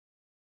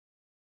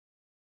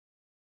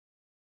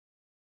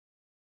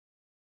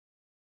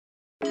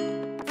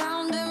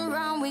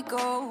we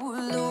go,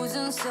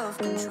 losing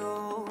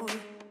self-control.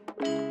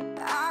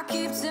 I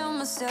keep telling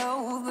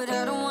myself, but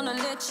I don't wanna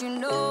let you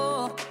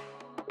know.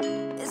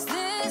 Is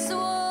this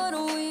what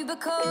we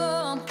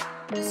become?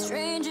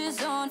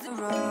 Strangers on the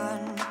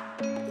run,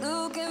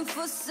 looking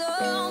for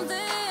something,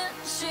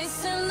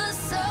 chasing the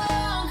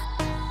sun.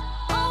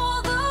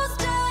 All those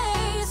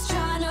days,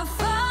 trying to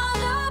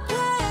find a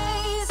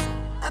place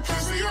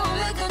where you'll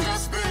make them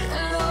just be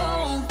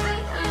alone, be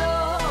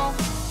alone.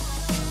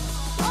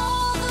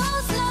 All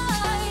those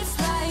nights,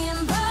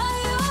 lying by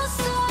your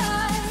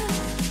side,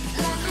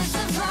 like it's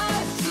a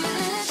vibe,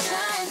 feeling it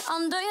shine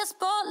under your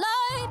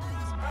spotlight.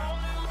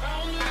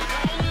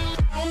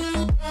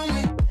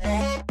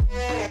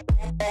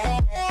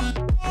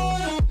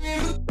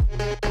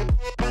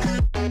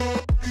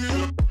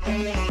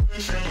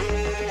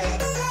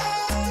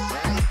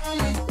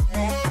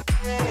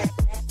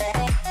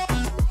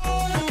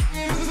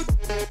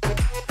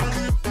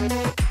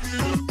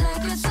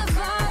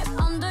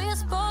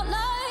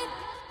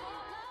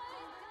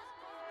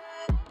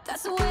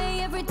 That's the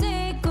way every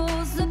day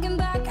goes. Looking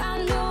back,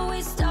 I know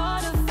we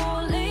started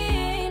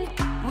falling.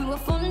 We were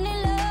falling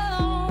in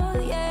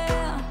love,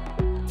 yeah.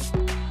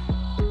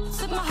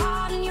 Took my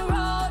heart and you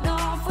rode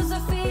off. Was I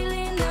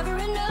feeling never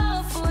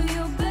enough for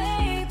you,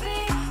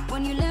 baby?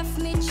 When you left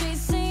me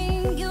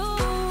chasing you,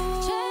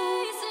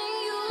 chasing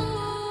you.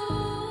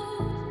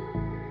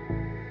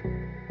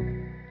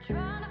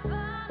 Trying to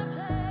find a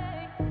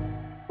place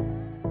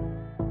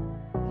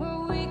where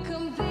we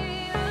can be.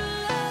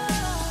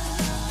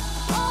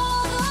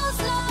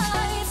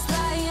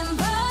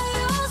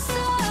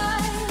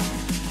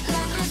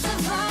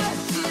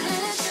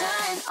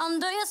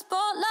 Under your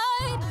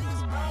spotlight.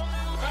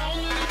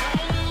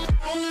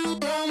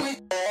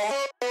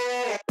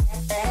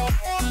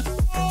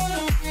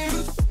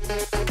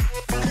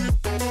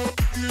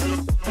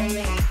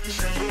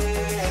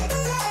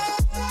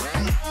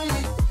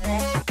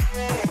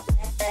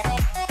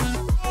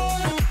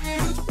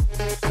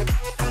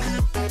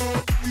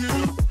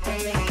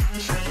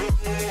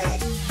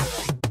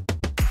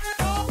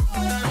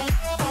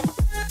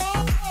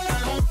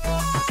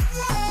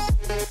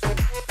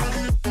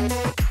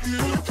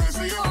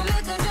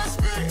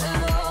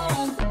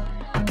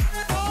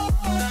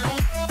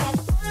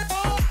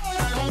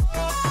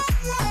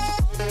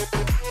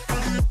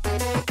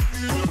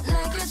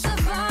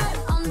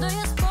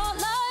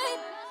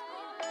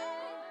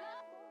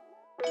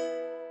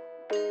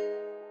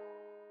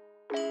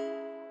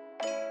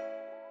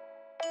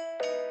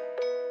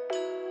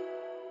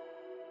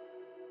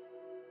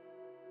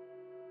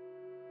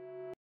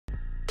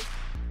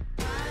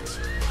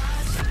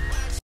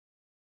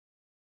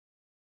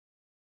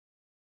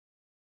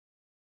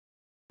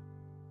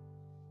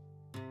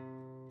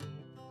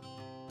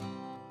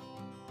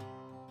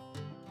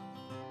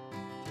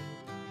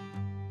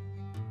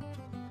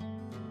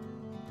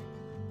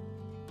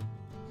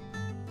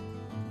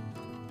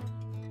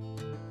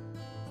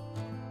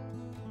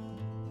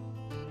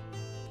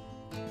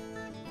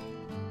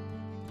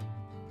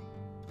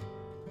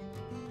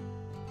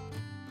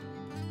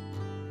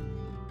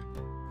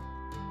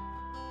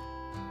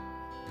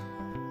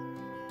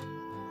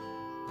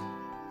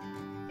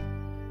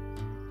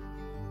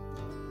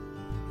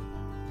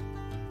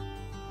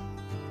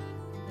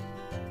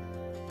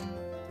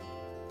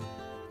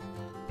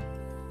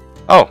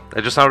 Oh,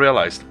 I just now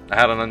realized I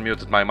hadn't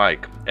unmuted my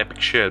mic. Epic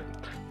shit.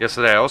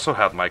 Yesterday I also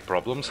had mic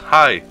problems.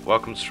 Hi,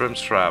 welcome to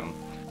Stream.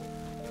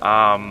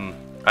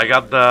 I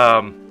got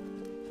the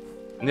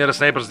Nearest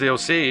Neighbors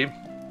DLC,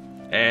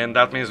 and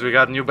that means we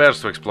got new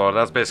bears to explore.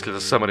 That's basically the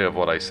summary of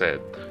what I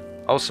said.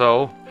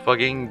 Also,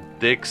 fucking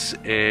dicks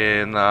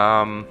in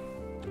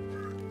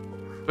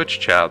Twitch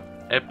chat.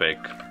 Epic.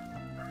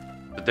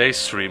 Today's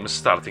stream is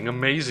starting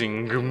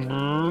amazing.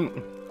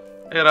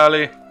 Hey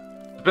Raleigh.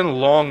 It's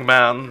been long,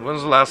 man.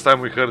 When's the last time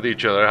we heard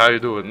each other? How you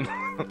doing?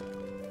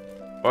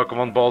 Welcome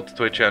on board to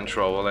Twitch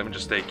intro. Well, let me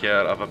just take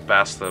care of a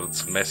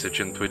bastard's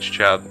message in Twitch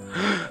chat.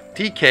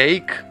 Tea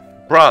cake,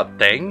 bruh,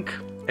 thank,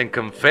 and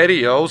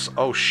confettios.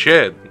 Oh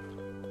shit.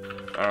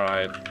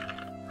 Alright.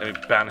 Let me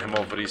ban him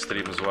over his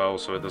stream as well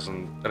so it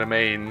doesn't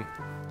remain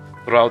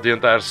throughout the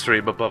entire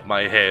stream above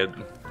my head.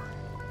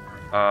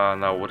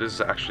 Now what is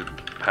actually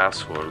the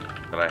password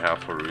that I have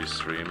for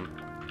restream?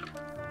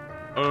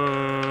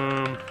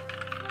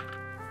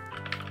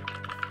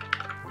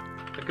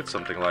 I think it's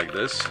something like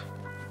this.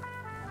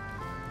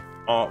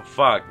 Oh,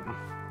 fuck.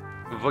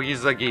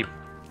 Vogizagi.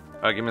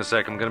 Give me a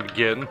sec, I'm gonna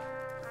begin.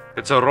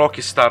 It's a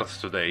rocky start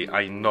today,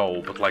 I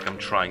know, but like I'm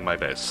trying my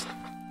best.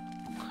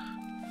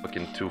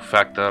 Fucking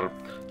two-factor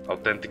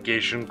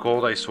authentication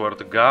code, I swear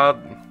to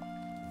God.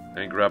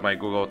 Let me grab my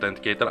Google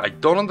Authenticator. I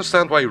don't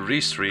understand why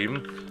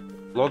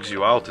Restream logs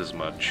you out as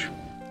much.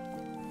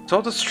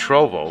 So does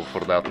Trovo,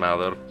 for that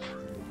matter.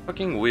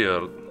 Fucking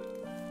weird.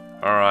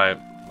 Alright,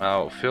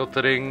 now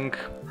filtering.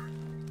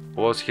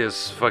 What's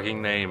his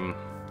fucking name?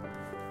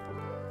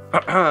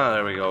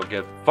 There we go,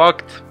 get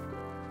fucked.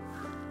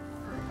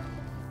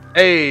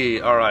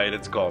 Hey, alright,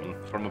 it's gone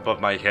from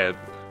above my head.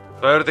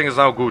 So everything is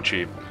now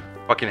Gucci.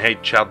 Fucking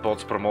hate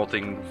chatbots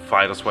promoting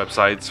virus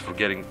websites for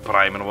getting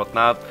Prime and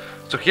whatnot.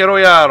 So here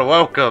we are,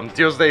 welcome,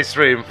 Tuesday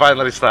stream,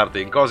 finally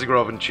starting, Cozy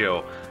Grove and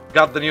Chill.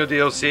 Got the new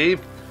DLC,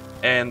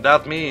 and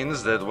that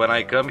means that when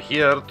I come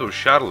here to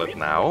Charlotte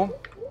now,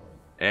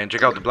 and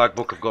check out the Black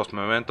Book of Ghost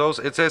Mementos,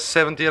 it says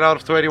 17 out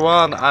of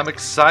 21, I'm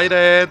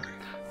excited!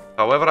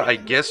 However, I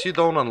guess you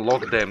don't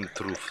unlock them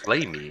through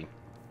Flamey,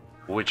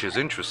 which is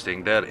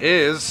interesting. There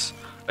is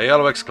a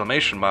yellow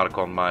exclamation mark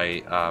on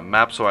my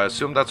map, so I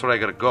assume that's where I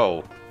gotta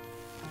go.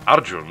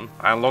 Arjun.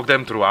 I unlocked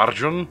them through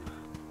Arjun.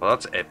 Well,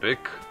 that's epic.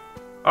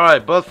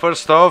 Alright, but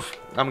first off,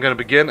 I'm gonna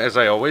begin, as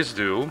I always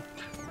do,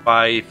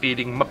 by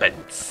feeding my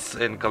pets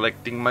and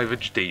collecting my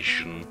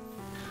vegetation.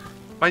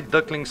 My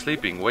duckling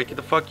sleeping. Wake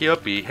the fuck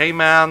up. Hey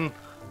man,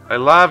 I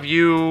love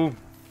you.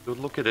 Dude,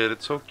 look at it.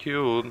 It's so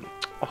cute.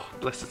 Oh,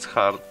 bless its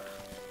heart.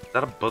 Is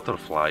that a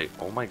butterfly?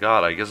 Oh my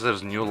god, I guess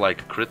there's new,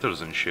 like,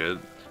 critters and shit.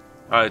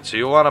 Alright, so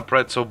you want a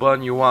pretzel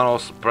bun, you want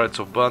also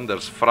pretzel bun.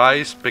 There's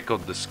fries,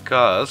 pickled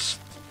disgust.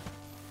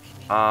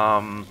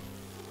 I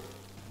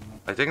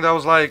think that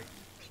was like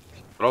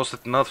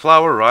roasted nut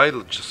flour, right?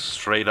 Just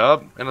straight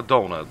up, and a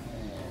donut.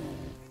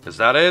 Is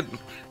that it?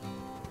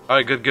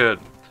 Alright,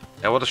 good.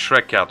 And what does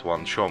Shrek Cat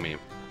want? Show me.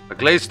 A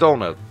glazed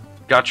donut.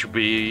 Got you,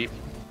 B.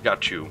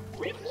 Got you.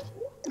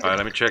 Alright,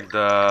 let me check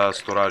the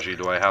storage.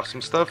 Do I have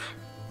some stuff?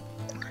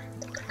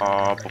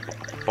 I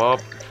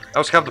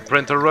also have the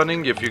printer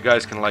running, if you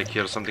guys can like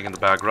hear something in the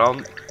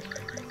background.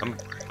 I'm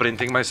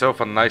printing myself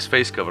a nice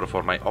face cover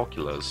for my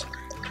Oculus.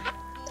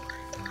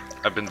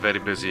 I've been very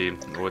busy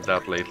with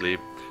that lately.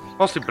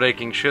 Mostly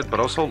breaking shit,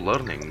 but also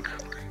learning.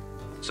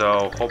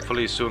 So,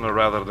 hopefully sooner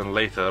rather than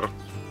later,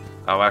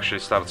 I'll actually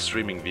start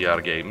streaming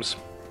VR games.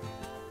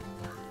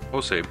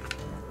 We'll see.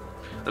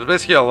 There's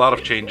basically a lot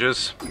of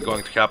changes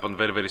going to happen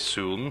very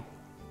soon.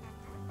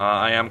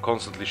 I am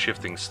constantly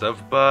shifting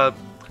stuff, but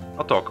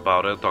I'll talk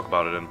about it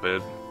in a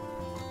bit.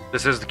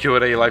 This is the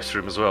Q&A live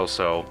stream as well,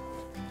 so...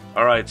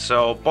 Alright,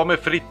 so, pomme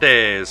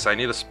frites. I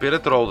need a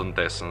spirit rodent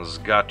essence.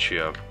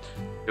 Gotcha.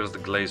 Here's the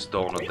glazed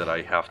donut that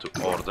I have to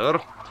order.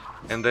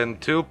 And then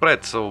 2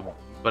 pretzel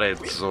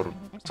breads or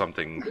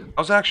something.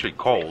 How's it actually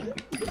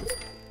called?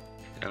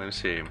 Yeah, let me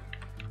see.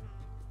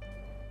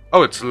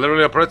 Oh, it's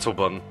literally a pretzel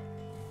bun.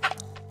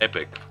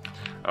 Epic.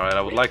 Alright,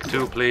 I would like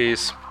 2,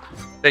 please.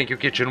 Thank you,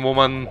 kitchen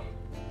woman.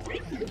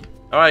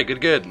 Alright,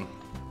 good. Bloop,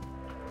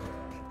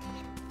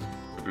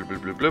 bloop,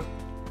 bloop, bloop.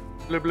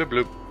 Bloop, bloop,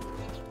 bloop.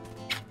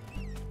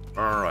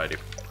 Alrighty.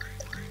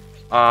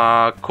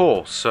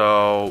 Cool,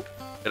 so...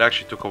 It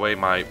actually took away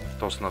my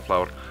toasted nut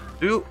flour.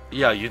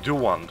 Yeah, you do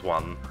want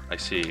one. I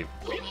see.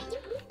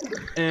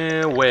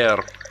 Where?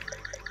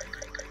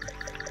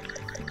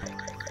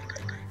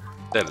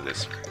 There it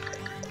is.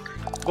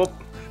 Whoop.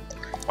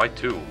 Why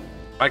 2?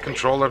 My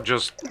controller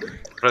just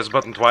press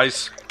button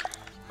twice.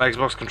 My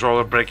Xbox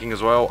controller breaking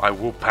as well. I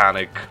will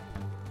panic.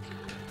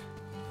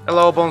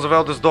 Hello, Bones of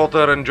Eldest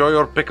Daughter. Enjoy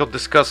your pickled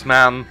disgust,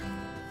 man.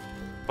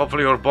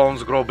 Hopefully your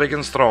bones grow big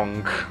and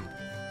strong.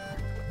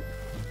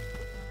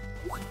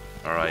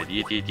 Alright,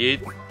 eat.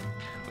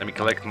 Let me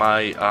collect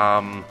my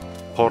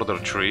hoarder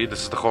tree.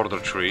 This is the hoarder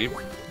tree,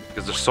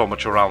 because there's so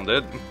much around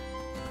it.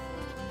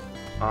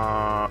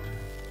 Oh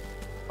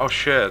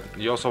shit,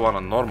 you also want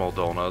a normal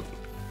donut.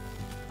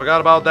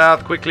 Forgot about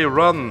that, quickly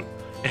run!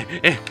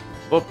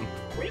 Whoop.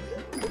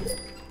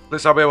 At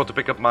least I'll be able to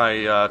pick up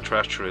my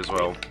trash tree as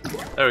well.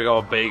 There we go,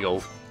 a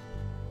bagel.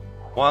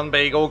 1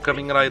 bagel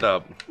coming right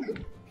up.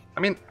 I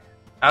mean,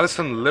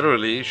 Alison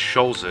literally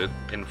shows it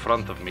in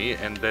front of me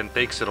and then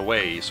takes it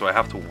away, so I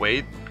have to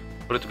wait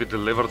for it to be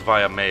delivered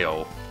via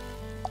mail.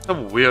 It's a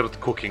weird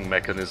cooking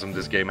mechanism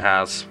this game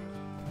has.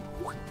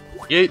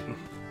 Yeet!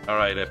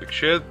 Alright, epic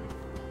shit.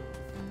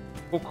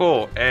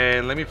 Cool.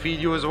 And let me feed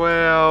you as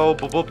well.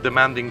 Boop boop,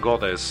 demanding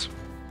goddess.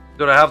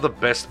 Dude, I have the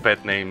best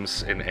pet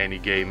names in any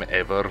game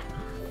ever.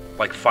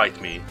 Like,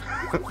 fight me.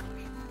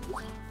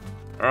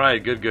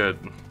 Alright, good.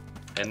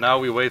 And now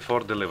we wait for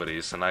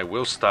deliveries, and I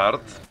will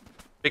start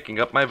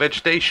picking up my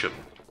vegetation.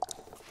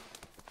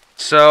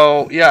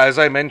 So, yeah, as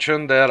I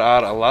mentioned, there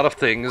are a lot of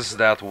things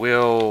that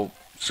will,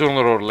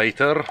 sooner or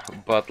later,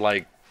 but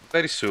like,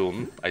 very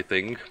soon, I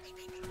think,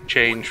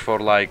 change for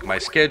like my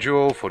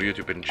schedule, for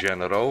YouTube in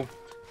general.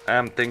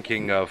 I'm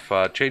thinking of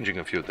changing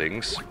a few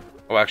things.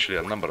 Oh, actually,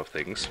 a number of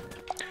things.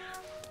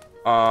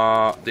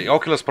 The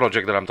Oculus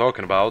project that I'm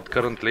talking about,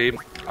 currently,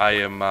 I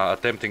am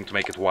attempting to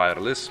make it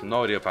wireless.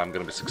 No idea if I'm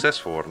gonna be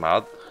successful or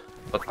not,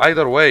 but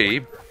either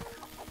way,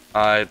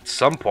 at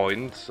some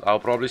point, I'll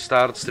probably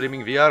start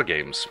streaming VR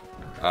games.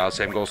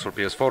 Same goes for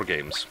PS4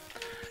 games.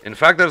 In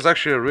fact, there's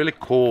actually a really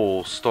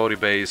cool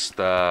story-based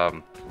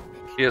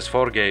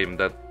PS4 game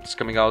that's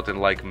coming out in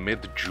like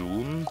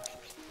mid-June,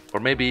 or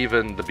maybe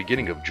even the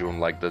beginning of June,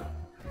 like the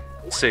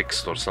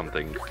 6th or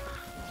something,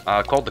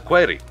 called The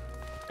Query.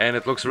 And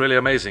it looks really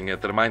amazing.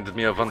 It reminded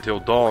me of Until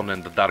Dawn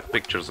and the Dark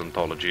Pictures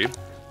anthology.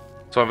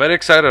 So I'm very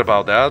excited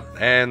about that,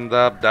 and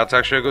that's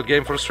actually a good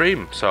game for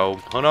stream, so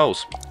who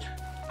knows.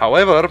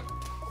 However,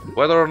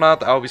 whether or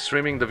not I'll be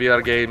streaming the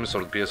VR games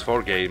or the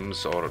PS4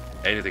 games or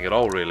anything at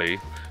all really,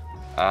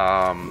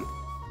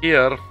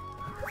 here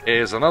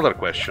is another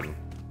question.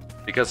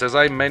 Because as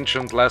I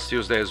mentioned last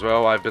Tuesday as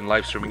well, I've been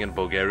live streaming in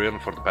Bulgarian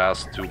for the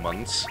past 2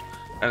 months.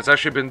 And it's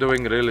actually been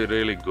doing really,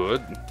 really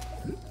good.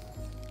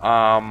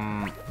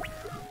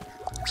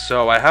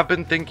 So I have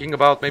been thinking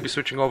about maybe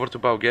switching over to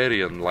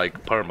Bulgarian,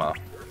 like Perma.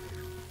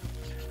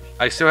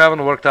 I still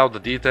haven't worked out the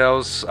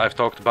details. I've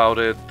talked about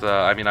it.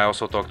 I mean, I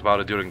also talked about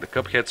it during the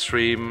Cuphead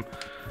stream.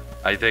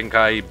 I think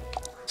I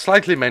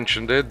slightly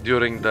mentioned it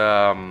during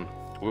the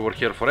We Were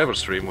Here Forever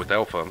stream with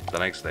Alpha the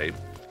next day.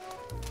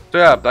 So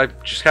yeah, I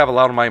just have a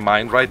lot on my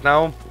mind right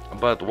now.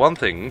 But one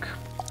thing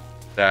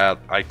that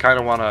I kind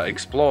of want to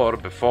explore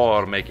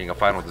before making a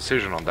final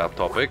decision on that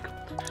topic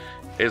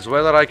is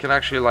whether I can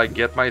actually like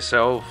get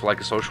myself like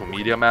a social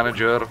media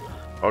manager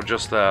or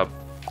just a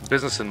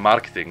business and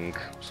marketing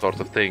sort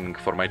of thing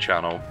for my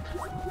channel.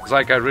 It's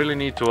like I really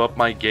need to up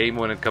my game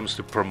when it comes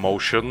to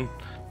promotion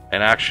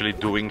and actually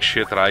doing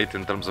shit right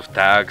in terms of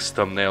tags,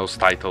 thumbnails,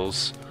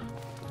 titles.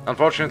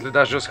 Unfortunately,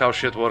 that's just how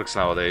shit works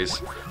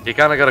nowadays. You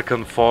kinda gotta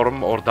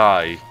conform or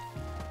die.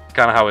 It's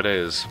kinda how it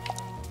is.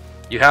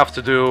 You have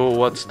to do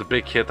what's the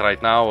big hit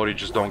right now or you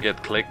just don't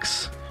get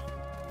clicks.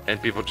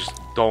 And people just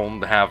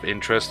don't have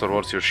interest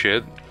towards your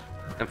shit.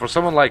 And for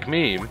someone like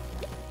me,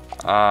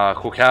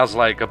 who has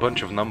like a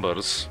bunch of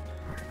numbers,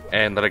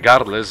 and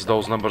regardless,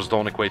 those numbers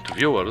don't equate to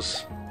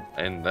viewers,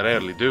 and they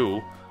rarely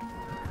do,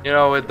 you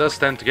know, it does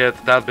tend to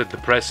get that bit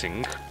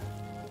depressing.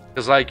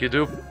 Because like you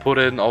do put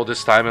in all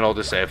this time and all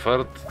this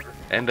effort,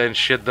 and then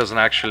shit doesn't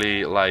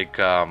actually like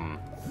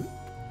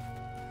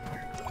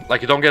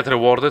you don't get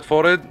rewarded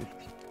for it.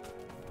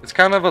 It's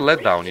kind of a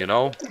letdown, you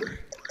know?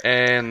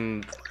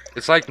 And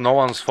it's like no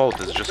one's fault,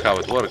 it's just how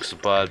it works,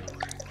 but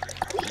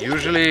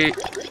usually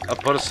a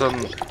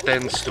person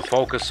tends to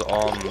focus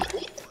on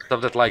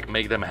stuff that like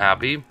make them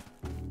happy,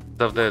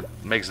 stuff that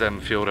makes them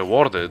feel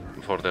rewarded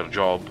for their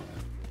job,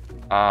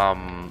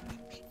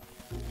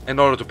 in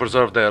order to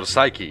preserve their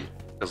psyche,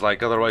 because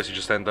like otherwise you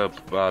just end up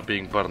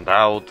being burned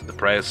out,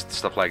 depressed,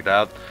 stuff like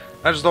that.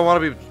 I just don't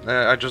want to be,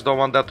 I just don't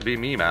want that to be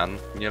me, man,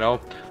 you know?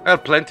 I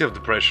got plenty of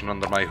depression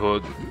under my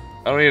hood,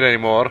 I don't need it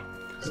anymore.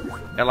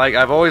 And like,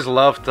 I've always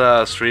loved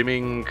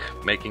streaming,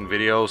 making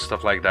videos,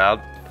 stuff like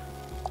that.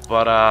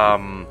 But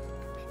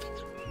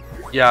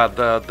yeah,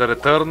 the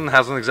return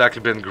hasn't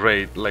exactly been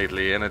great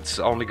lately, and it's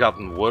only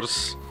gotten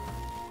worse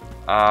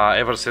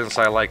ever since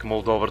I like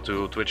moved over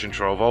to Twitch and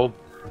Trovo.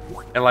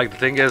 And like the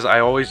thing is, I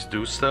always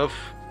do stuff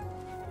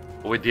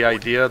with the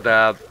idea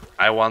that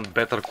I want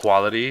better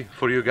quality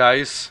for you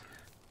guys.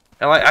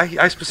 And like,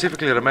 I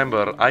specifically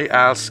remember I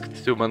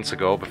asked 2 months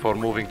ago before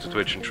moving to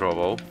Twitch and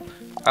Trovo.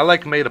 I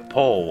like made a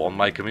poll on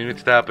my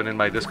community tab and in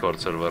my Discord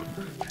server,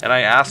 and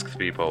I asked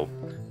people,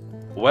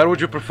 where would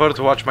you prefer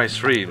to watch my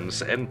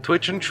streams? And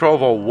Twitch and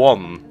Trovo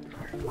won.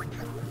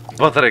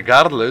 But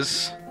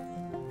regardless,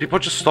 people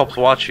just stopped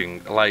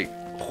watching. Like,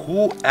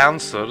 who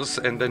answers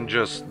and then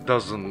just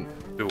doesn't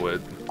do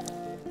it?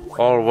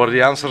 Or were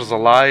the answers a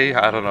lie?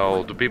 I don't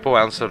know. Do people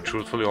answer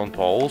truthfully on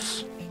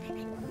polls?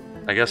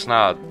 I guess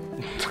not.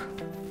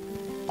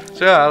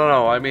 So yeah, I don't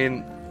know. I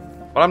mean,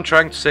 what I'm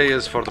trying to say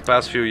is for the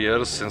past few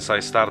years since I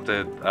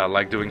started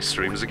like doing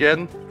streams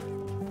again,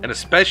 and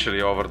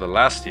especially over the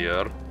last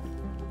year,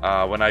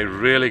 when I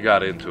really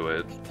got into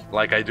it,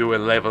 like I do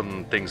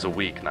 11 things a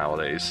week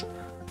nowadays.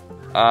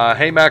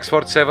 Hey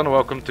Max47,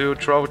 welcome to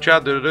Trovo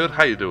Chat, dude,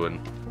 how you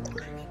doing?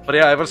 But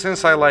yeah, ever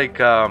since I like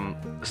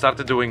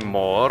started doing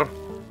more,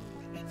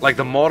 like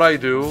the more I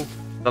do,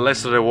 the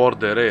less reward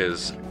there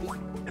is,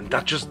 and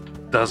that just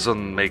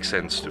doesn't make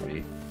sense to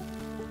me.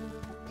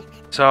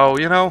 So,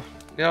 you know,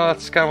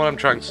 that's kind of what I'm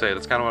trying to say,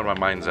 that's kind of where my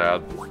mind's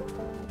at.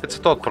 It's a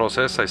thought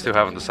process, I still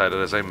haven't decided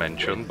as I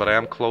mentioned, but I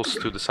am close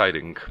to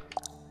deciding.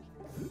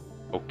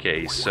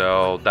 Okay,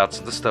 so that's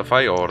the stuff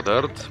I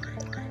ordered.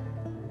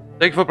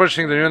 Thank you for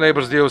purchasing the New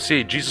Neighbors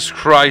DLC. Jesus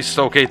Christ,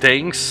 okay,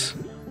 thanks.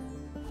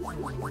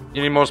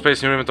 You need more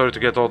space in your inventory to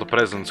get all the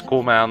presents.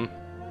 Cool, man.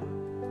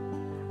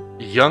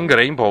 Young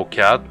Rainbow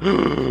Cat.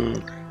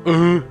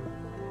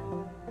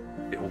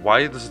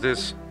 Why does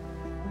this...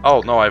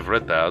 Oh, no, I've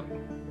read that.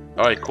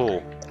 Alright,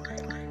 cool.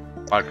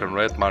 Mark and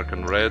red, mark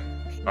and red.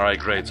 Alright,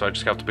 great, so I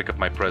just have to pick up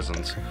my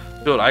presents.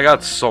 Dude, I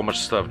got so much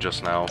stuff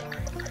just now.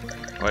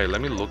 Wait, let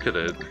me look at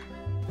it.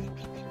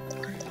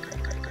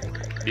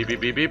 Beep, beep,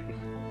 beep, beep.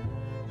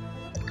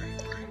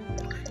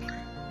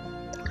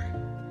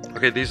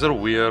 Okay, these are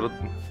weird.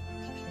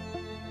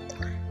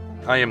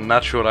 I am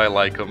not sure I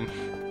like them.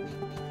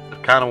 They're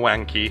kind of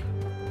wanky.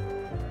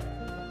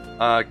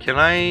 Can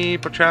I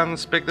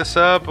perchance pick this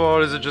up,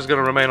 or is it just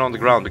gonna remain on the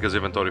ground because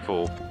inventory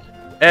full?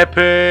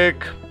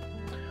 Epic!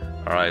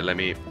 Alright, let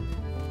me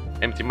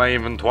empty my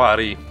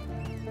inventory.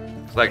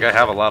 It's like I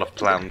have a lot of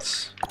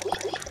plants.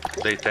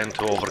 They tend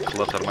to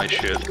overclutter my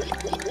shit.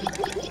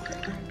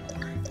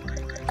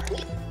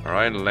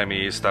 Alright, let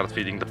me start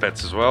feeding the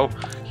pets as well.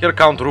 Here,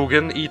 Count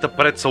Rugen, eat a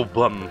pretzel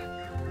bun.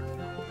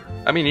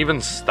 I mean, even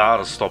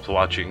Star stopped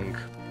watching.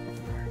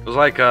 It was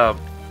like a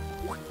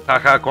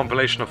haha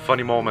compilation of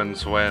funny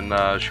moments when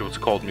she would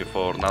scold me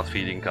for not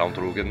feeding Count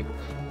Rugen.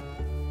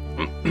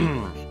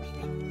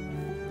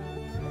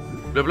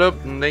 Blub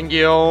blub, thank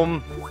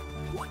you.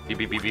 Beep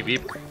beep beep beep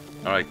beep.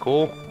 Alright,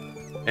 cool.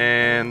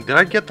 And did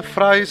I get the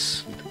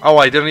fries? Oh,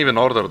 I didn't even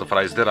order the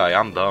fries, did I?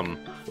 I'm dumb.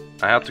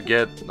 I had to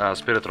get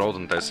Spirit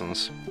Rodent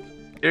Essence.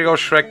 Here you go,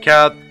 Shrek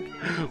Cat.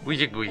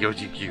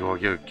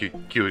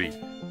 Cutie.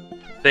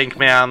 Thank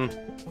man.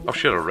 Oh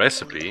shit, a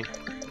recipe.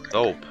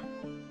 Dope.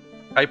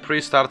 High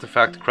Priest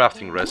Artifact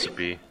Crafting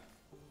Recipe.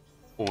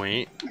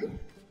 Wait.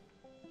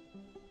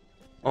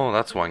 Oh,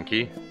 that's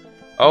wonky.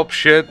 Oh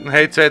shit,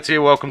 hey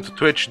Tetsy, welcome to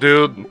Twitch,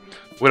 dude.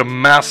 With a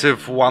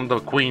massive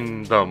Wonder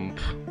Queen dump.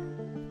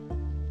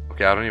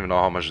 Okay, I don't even know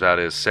how much that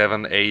is.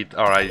 7, 8,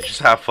 alright, just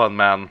have fun,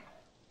 man.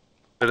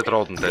 Spirit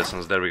Rodent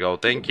Essence, there we go,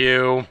 thank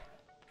you.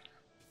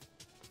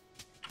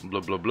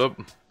 Blub blub blub.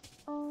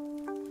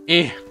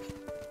 Here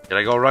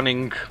I go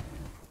running.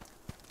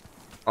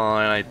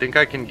 And I think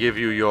I can give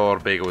you your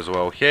bagel as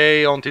well.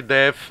 Hey, Auntie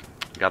Dev.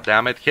 God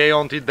damn it. Hey,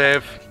 Auntie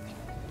Dev.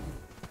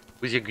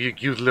 With your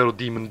cute little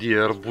demon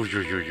deer.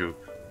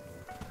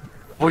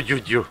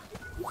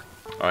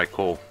 Alright,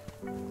 cool.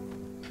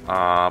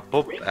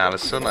 Poop,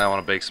 Allison, I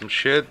wanna bake some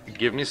shit.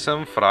 Give me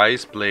some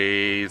fries,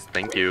 please.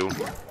 Thank you.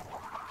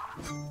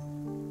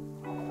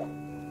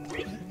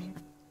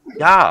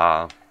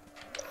 Yeah.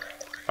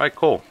 Alright,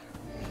 cool.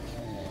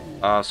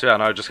 So yeah,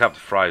 now I just have the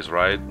fries,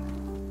 right?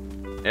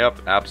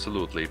 Yep,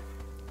 absolutely.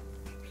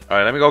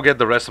 Alright, let me go get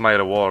the rest of my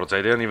rewards.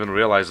 I didn't even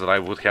realize that I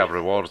would have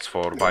rewards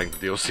for buying the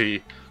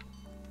DLC.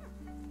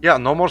 Yeah,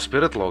 no more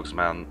spirit logs,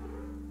 man.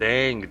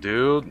 Dang,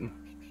 dude.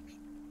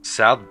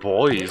 Sad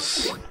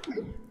boys.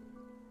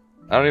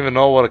 I don't even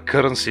know what a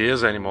currency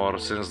is anymore,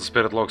 since the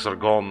spirit logs are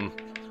gone.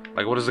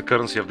 Like, what is the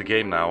currency of the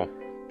game now?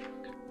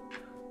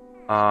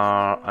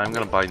 I'm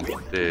gonna buy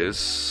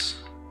this.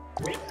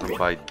 I'm gonna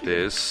buy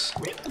this.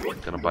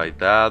 I'm gonna buy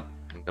that.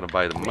 I'm gonna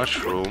buy the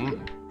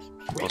mushroom.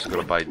 I'm also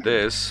gonna buy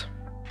this.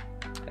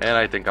 And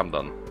I think I'm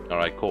done.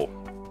 Alright, cool.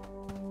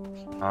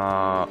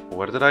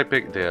 Where did I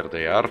pick? There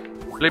they are.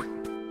 Flip.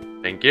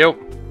 Thank you.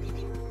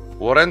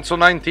 Lorenzo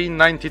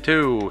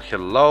 1992.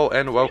 Hello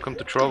and welcome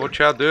to Trovo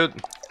chat, dude.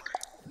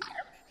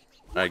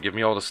 Alright, give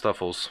me all the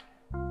stuffles.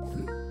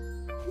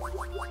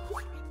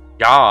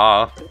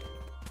 Yeah.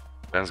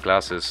 Ben's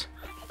glasses.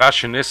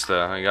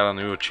 Fashionista. I got a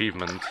new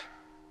achievement.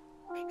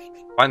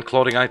 Find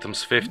clothing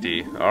items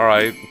 50.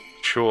 Alright,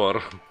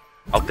 sure.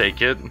 I'll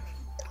take it.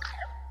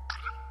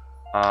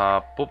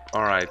 Poop.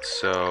 Alright,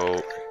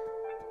 so...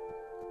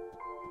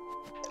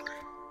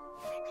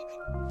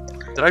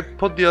 Did I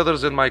put the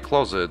others in my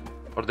closet?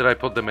 Or did I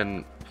put them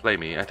in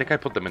Flamey? I think I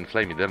put them in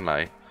Flamey, didn't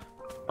I?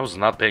 I was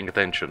not paying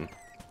attention.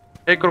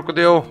 Hey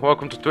Crocodile,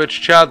 welcome to Twitch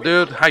chat,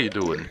 dude. How you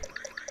doing?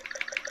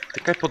 I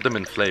think I put them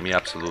in Flamey,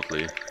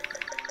 absolutely.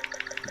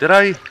 Did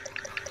I?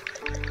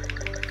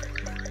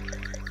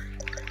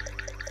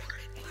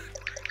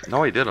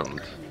 No, I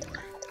didn't.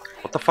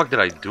 What the fuck did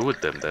I do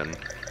with them then?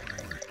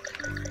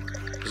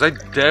 Because I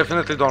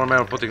definitely don't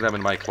remember putting them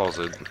in my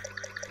closet.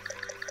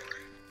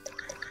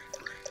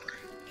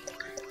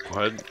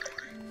 What?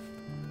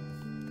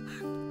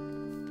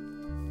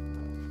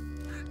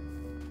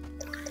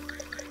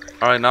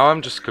 Alright, now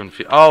I'm just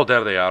confused. Oh,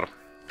 there they are.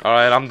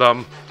 Alright, I'm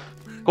dumb.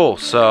 Cool,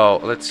 so,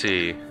 let's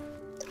see.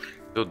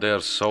 Dude, they're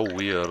so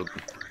weird.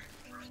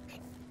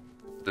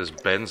 This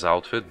Ben's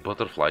outfit,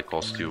 butterfly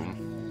costume.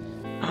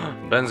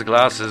 Ben's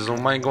glasses, oh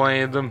my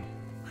god.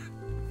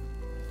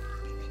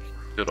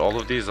 Dude, all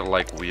of these are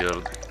like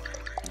weird.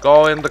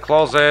 Go in the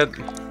closet.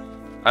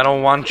 I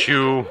don't want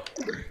you.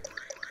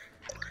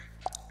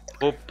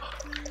 Oop.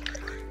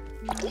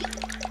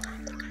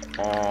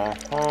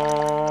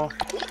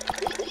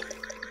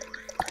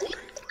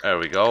 There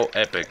we go,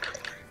 epic.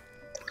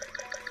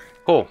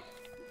 Cool.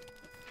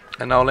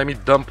 And now let me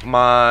dump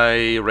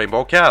my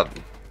rainbow cat.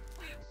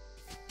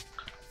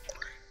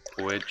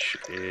 Which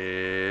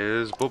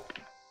is... boop.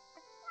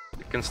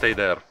 It can stay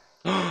there.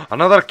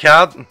 Another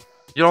cat?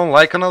 You don't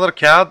like another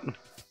cat?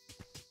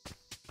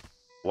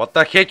 What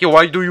the heck?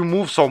 Why do you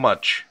move so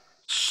much?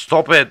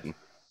 Stop it!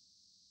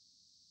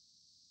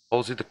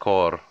 Cozy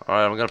decor.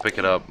 Alright, I'm gonna pick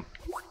it up.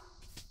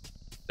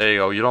 There you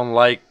go. You don't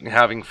like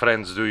having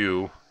friends, do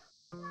you?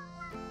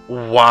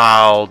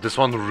 Wow, this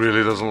one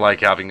really doesn't like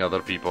having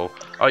other people.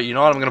 Alright, you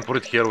know what? I'm gonna put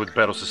it here with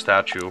Beros'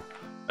 statue.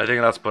 I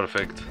think that's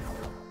perfect.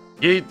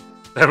 Yeet.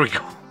 There we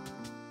go.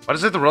 Why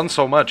does it run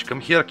so much?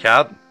 Come here,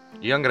 cat.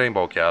 Young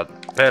rainbow cat.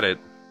 Pet it.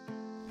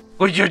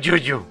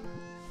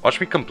 Watch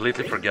me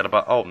completely forget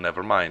about... Oh,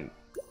 never mind.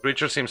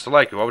 Creature seems to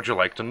like you. What would you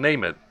like to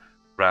name it?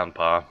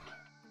 Grandpa.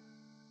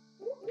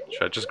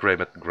 Should I just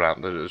name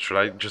it Should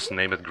I just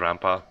name it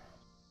Grandpa?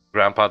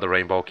 Grandpa the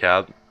rainbow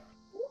cat.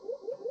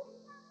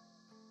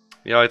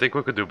 Yeah, I think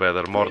we could do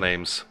better. More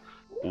names.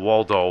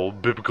 Waldo,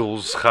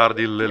 Bibgles,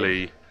 Hardy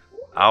Lily,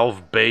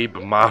 Alf, Babe,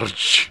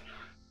 Marge,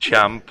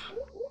 Champ,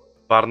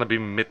 Barnaby,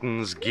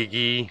 Mittens,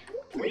 Gigi,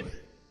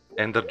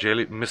 Ender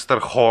Jelly, Mr.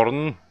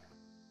 Horn,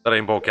 the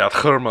rainbow cat,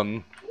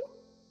 Herman.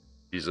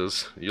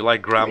 Jesus, you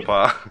like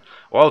Grandpa.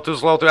 Well, too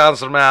slow to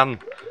answer, man.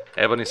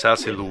 Ebony,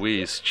 Sassy,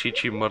 Louise,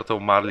 Chichi, Myrtle,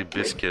 Marley,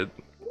 Biscuit,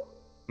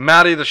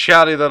 Maddie the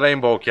Shady, the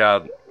rainbow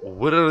cat.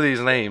 What are these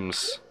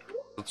names?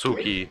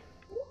 Satsuki.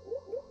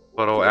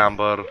 Photo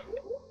Amber.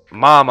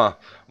 Mama!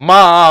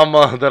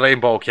 Mama! The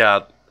rainbow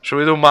cat. Should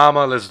we do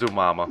Mama? Let's do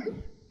Mama.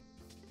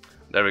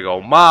 There we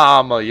go.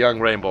 Mama! Young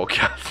rainbow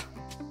cat.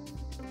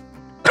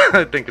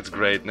 I think it's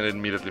great, and it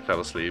immediately fell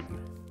asleep.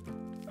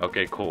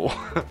 Okay, cool.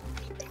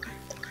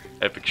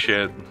 Epic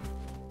shit.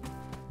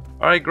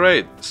 Alright,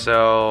 great.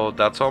 So,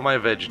 that's all my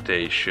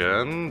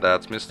vegetation.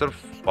 That's Mr.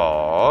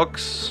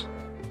 Fox.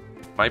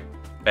 My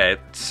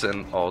pets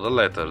and all the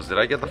letters. Did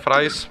I get the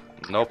fries?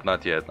 Nope,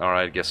 not yet.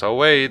 Alright, guess I'll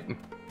wait.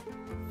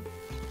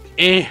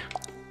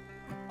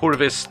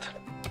 Hurvist.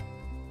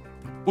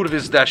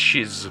 Hurvist that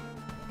shiz.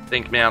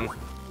 Think, man.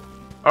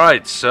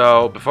 Alright,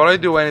 so before I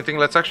do anything,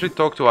 let's actually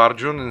talk to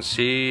Arjun and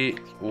see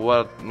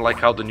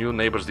how the new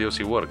Neighbors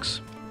DLC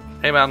works.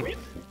 Hey, man.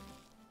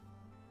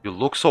 You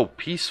look so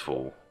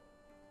peaceful.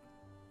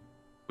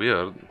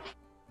 Weird.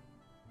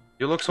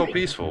 You look so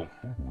peaceful.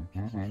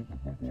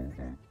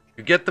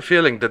 You get the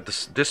feeling that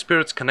this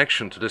spirit's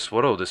connection to this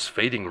world is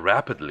fading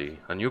rapidly.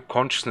 A new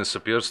consciousness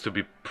appears to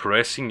be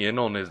pressing in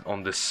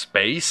on this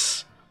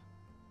space.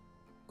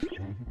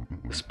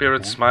 The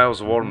spirit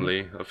smiles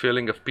warmly. A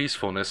feeling of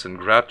peacefulness and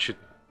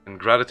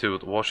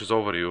gratitude washes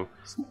over you.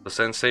 The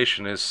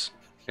sensation is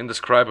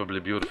indescribably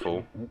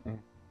beautiful.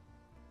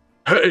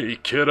 Hey,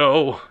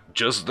 kiddo!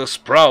 Just the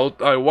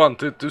sprout I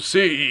wanted to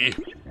see!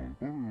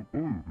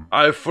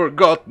 I've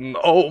forgotten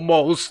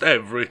almost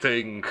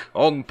everything,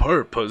 on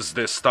purpose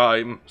this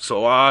time,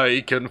 so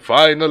I can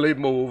finally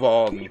move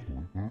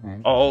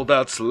on. All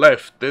that's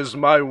left is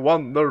my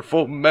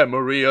wonderful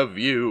memory of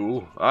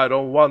you. I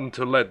don't want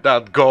to let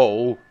that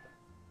go.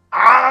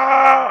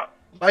 Ah!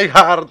 My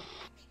heart!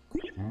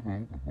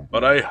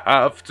 But I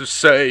have to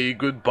say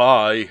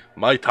goodbye.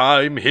 My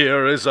time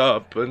here is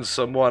up and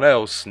someone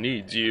else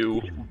needs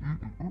you.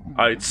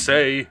 I'd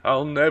say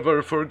I'll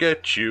never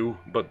forget you,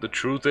 but the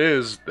truth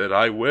is that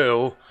I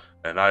will,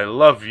 and I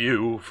love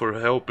you for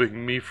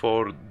helping me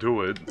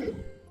do it.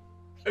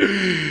 What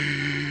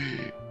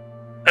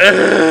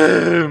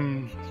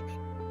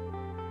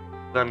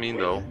does that mean,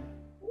 though?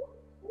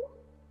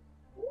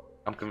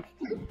 I'm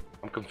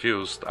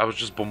confused. I was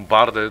just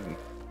bombarded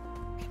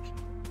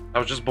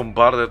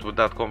with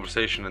that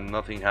conversation and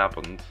nothing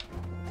happened.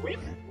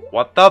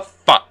 What the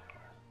fuck?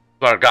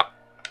 Larga.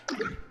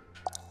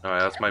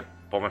 Alright, that's my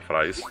pommes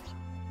fries.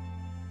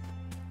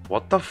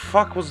 What the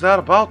fuck was that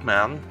about,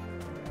 man?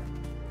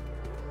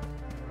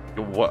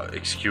 What?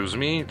 Excuse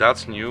me?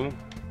 That's new.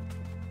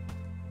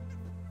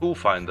 Tool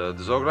finder.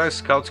 Disorganized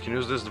scouts can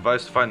use this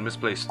device to find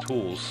misplaced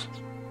tools.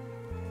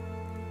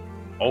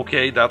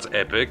 Okay, that's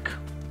epic.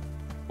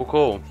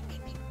 Cool.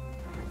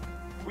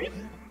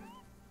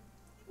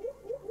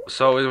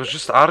 So it was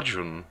just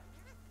Arjun.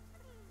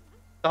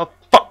 The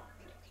fuck?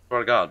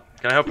 Oh god.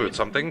 Can I help you with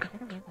something?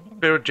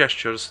 Spirit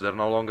gestures, they're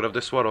no longer of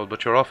this world,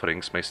 but your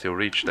offerings may still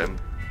reach them.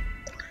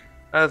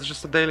 That's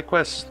just a daily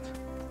quest.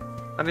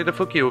 I need a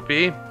fuki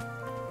whoopie.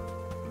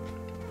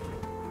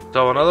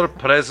 So another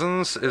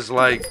presence is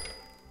like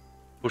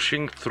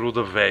pushing through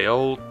the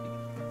veil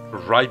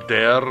right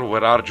there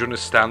where Arjun is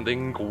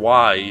standing.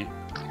 Why?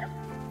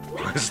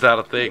 Is that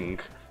a thing?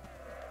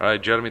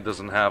 Alright, Jeremy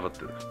doesn't have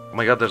it. Oh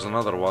my god, there's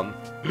another one.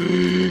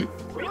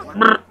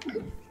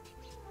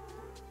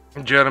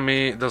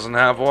 Jeremy doesn't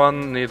have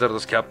one, neither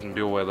does Captain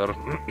Bewether.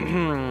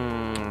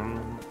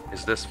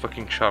 Is this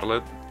fucking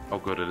Charlotte? Oh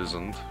good, it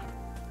isn't.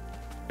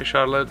 Hey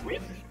Charlotte,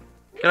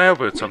 can I help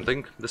you with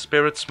something? The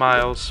spirit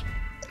smiles.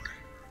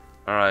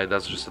 Alright,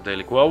 that's just a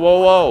daily... Whoa,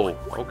 whoa, whoa!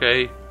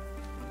 Okay.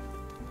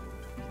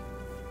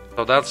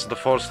 So that's the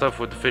 4 stuff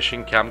with the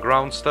fishing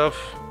campground stuff?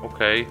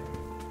 Okay.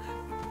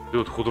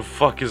 Dude, who the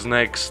fuck is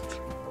next?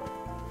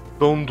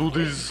 Don't do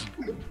this!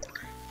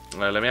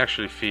 Let me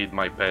actually feed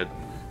my pet.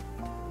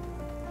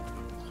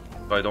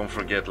 So I don't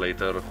forget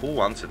later. Who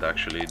wants it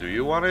actually? Do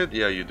you want it?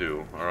 Yeah, you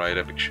do. Alright,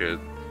 epic shit.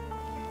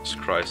 Jesus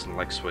Christ, I'm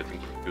like sweating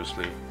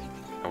profusely.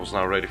 I was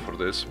not ready for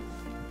this.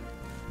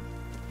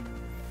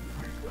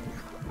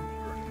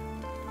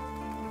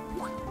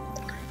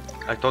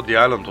 I thought the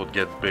island would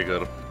get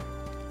bigger.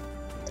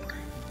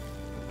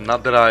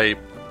 Not that I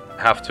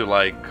have to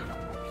like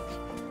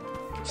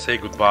say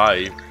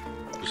goodbye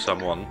to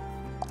someone.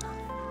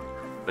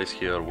 Place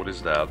here, what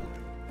is that?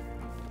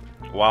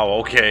 Wow,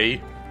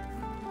 okay.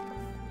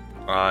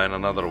 And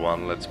another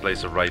one, let's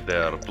place it right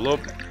there. Bloop.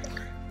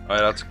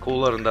 Alright, that's a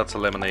cooler and that's a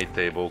lemonade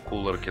table.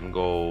 Cooler can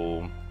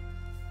go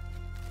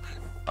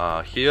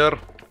here.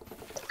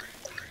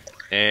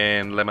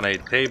 And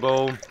lemonade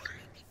table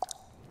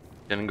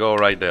can go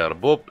right there.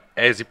 Boop,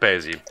 easy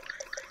peasy.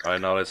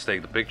 Alright, now let's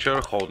take the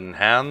picture, hold in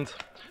hand.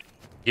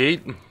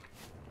 Gate.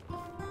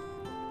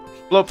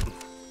 Bloop.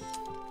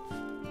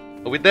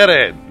 We did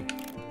it!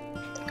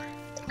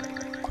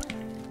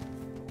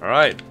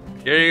 Alright,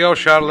 here you go,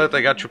 Charlotte,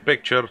 I got your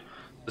picture.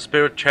 The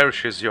spirit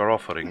cherishes your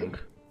offering.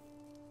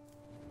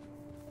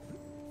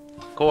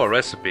 Cool, a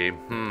recipe.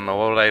 What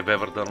would I have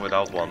ever done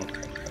without one?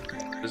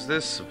 Is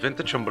this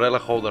vintage umbrella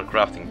holder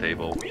crafting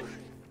table?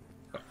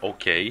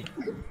 Okay.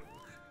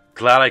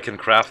 Glad I can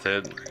craft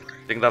it.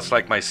 I think that's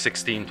like my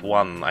 16th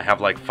one. I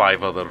have like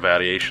 5 other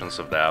variations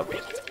of that.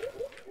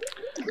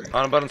 I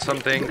wanna burn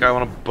something. I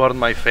wanna burn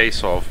my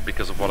face off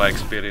because of what I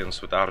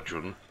experienced with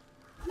Arjun.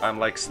 I'm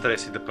like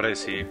stressy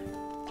depressy.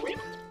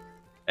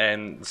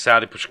 And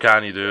Sadi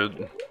Pushkani,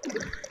 dude.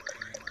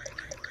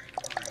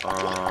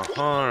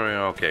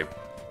 Okay.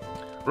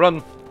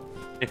 Run!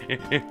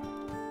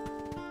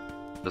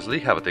 Does Lee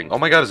have a thing? Oh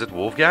my god, is it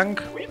Wolfgang?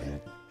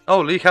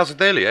 Oh, Lee has a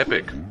daily,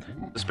 epic.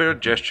 The spirit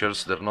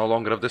gestures, they're no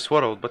longer of this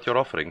world, but your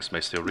offerings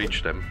may still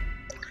reach them.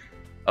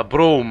 A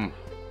broom!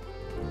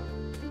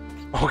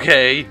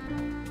 Okay,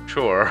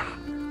 sure.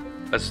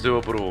 Let's do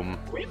a broom.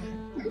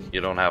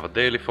 You don't have a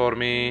daily for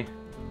me.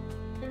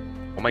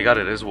 Oh my god,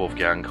 it is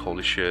Wolfgang,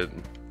 holy shit.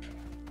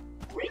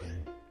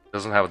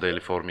 Doesn't have a daily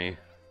for me,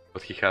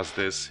 but he has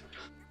this.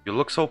 You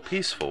look so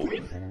peaceful.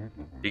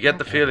 You get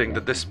the feeling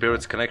that this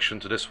spirit's connection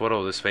to this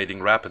world is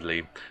fading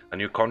rapidly. A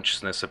new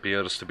consciousness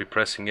appears to be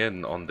pressing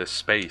in on this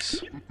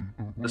space.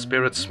 The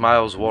spirit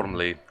smiles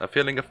warmly. A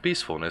feeling of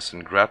peacefulness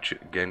and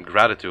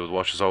gratitude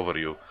washes over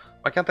you.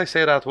 Why can't I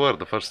say that word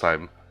the first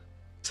time?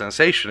 The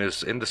sensation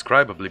is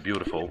indescribably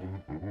beautiful.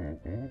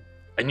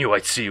 I knew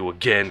I'd see you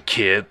again,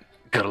 kid.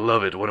 Gotta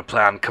love it when a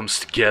plan comes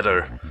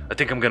together. I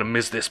think I'm gonna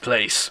miss this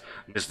place.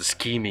 Miss the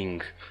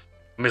scheming.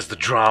 Miss the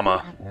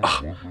drama.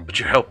 Ugh, but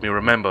you helped me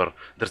remember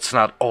that it's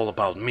not all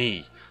about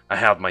me. I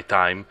had my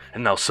time,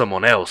 and now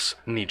someone else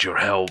needs your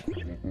help.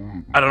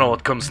 I don't know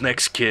what comes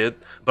next, kid,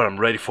 but I'm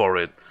ready for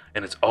it.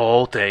 And it's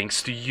all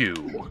thanks to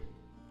you.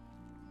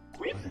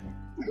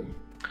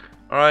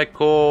 Alright,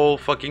 cool.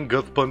 Fucking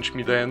gut punch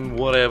me then.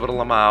 Whatever,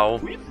 Lamau.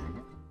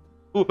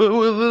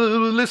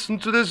 Listen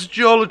to this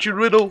geology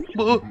riddle.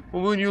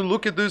 When you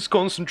look at this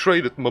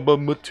concentrated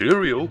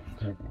material,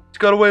 it's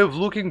got a way of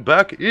looking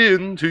back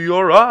into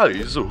your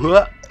eyes.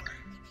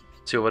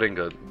 Silver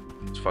ingot.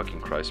 It's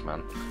fucking Christ,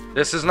 man.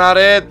 This is not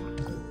it.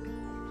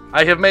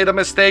 I have made a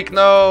mistake.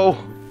 No.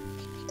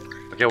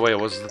 Okay, wait.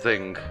 What's the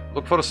thing?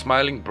 Look for a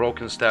smiling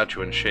broken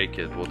statue and shake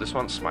it. Well, this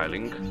one's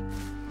smiling.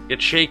 Get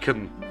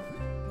shaken.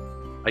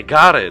 I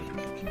got it.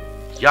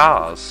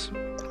 Yas.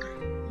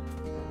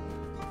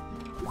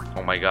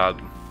 Oh my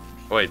god.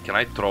 Wait, can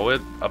I throw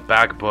it? A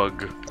bag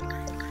bug.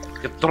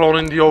 Get thrown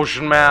in the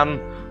ocean, man.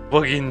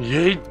 Fucking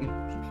yeet.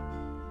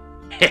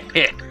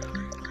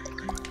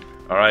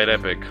 Alright,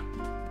 epic.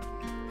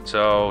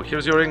 So,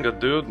 here's your ingot,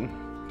 dude.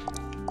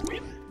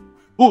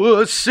 Oh,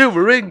 a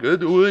silver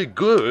ingot. Oh,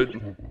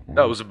 good.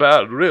 That was a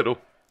bad riddle.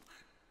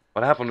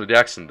 What happened with the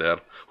accent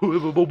there?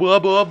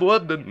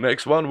 The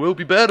next one will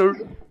be better.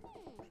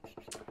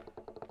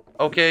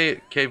 Okay,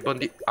 Cave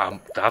Bundy.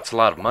 That's a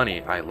lot of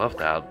money. I love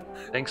that.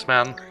 Thanks,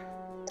 man.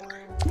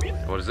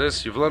 What is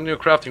this? You've learned your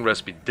crafting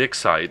recipe, Dick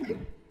Side.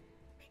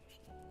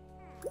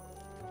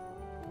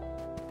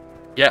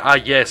 Yeah,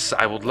 yes,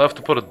 I would love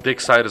to put a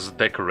Dick Side as a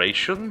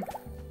decoration.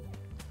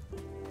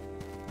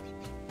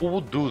 Who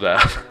would do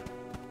that?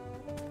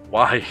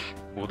 Why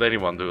would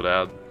anyone do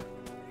that?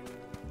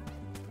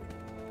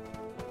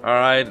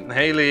 Alright,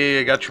 Haley,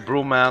 I got your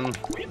broom, man.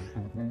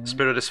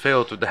 Spirit is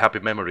filled with the happy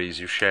memories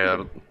you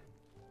shared.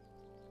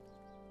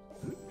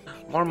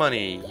 More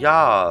money,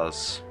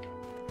 yes.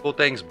 Cool,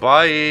 thanks,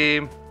 bye.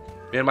 Me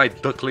and my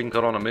duckling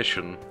are on a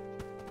mission.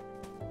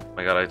 Oh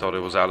my god, I thought it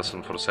was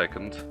Allison for a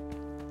second.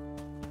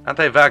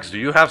 Anti-vax, do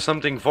you have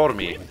something for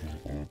me?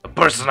 A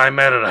person I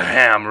met at a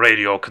ham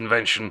radio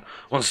convention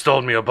once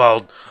told me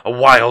about a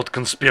wild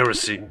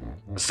conspiracy.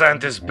 A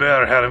scientist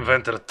bear had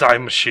invented a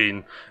time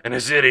machine, and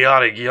his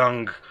idiotic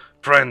young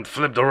friend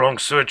flipped the wrong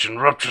switch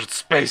and ruptured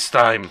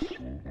space-time.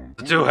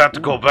 The two had to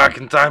go back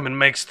in time and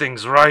make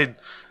things right,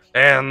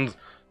 and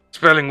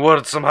spelling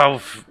words somehow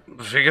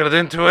figured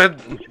into it.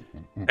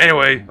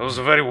 Anyway, it was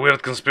a very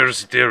weird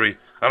conspiracy theory.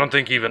 I don't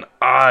think even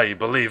I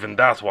believe in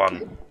that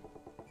one.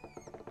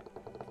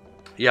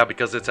 Yeah,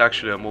 because it's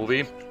actually a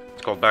movie.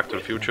 It's called Back to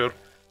the Future.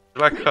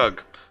 Black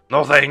hug.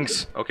 No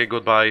thanks. Okay,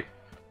 goodbye.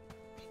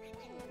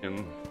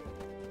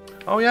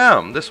 Oh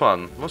yeah, this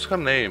one. What's her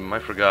name? I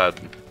forgot.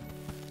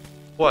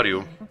 Who are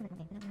you?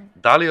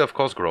 Dahlia of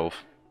Cosgrove.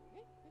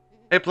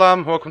 Hey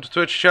Plum, welcome to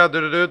Twitch chat,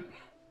 dude.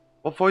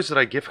 What voice did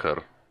I give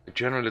her? I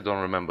generally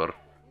don't remember.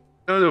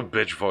 I'm gonna do a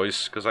bitch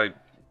voice, because I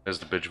miss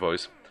the bitch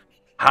voice.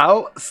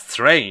 How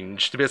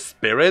strange to be a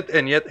spirit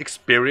and yet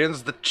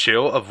experience the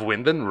chill of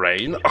wind and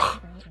rain.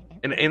 Ugh.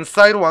 And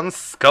inside one's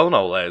skull,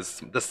 no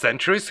less. The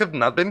centuries have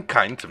not been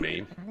kind to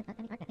me.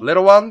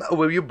 Little one,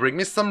 will you bring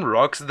me some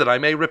rocks that I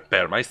may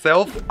repair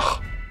myself?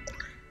 Ugh.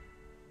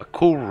 A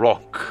cool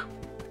rock.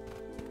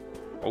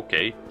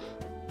 Okay.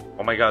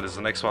 Oh my god, is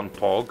the next one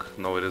Pog?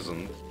 No, it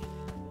isn't.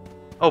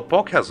 Oh,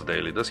 Pog has a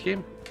daily, does he?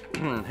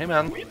 Hey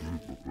man.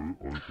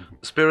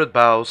 The spirit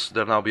bows.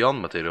 They're now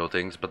beyond material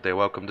things, but they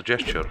welcome the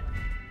gesture.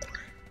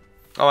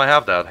 Oh, I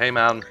have that. Hey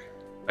man.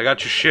 I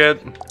got your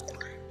shit.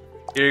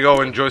 Here you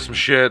go, enjoy some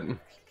shit.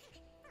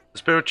 The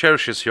spirit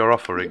cherishes your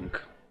offering.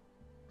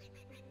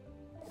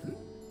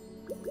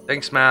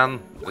 Thanks, man.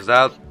 Is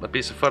that a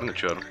piece of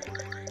furniture?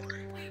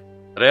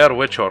 Rare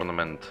witch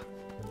ornament.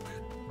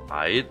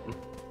 Right.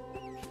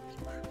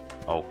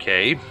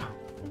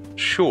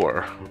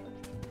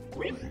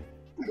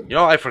 You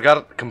know, I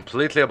forgot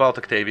completely about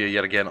Octavia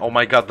yet again. Oh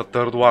my god, the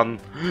third one.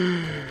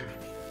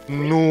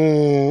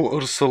 No,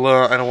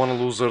 Ursula. I don't want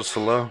to lose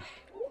Ursula.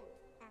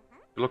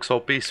 You look so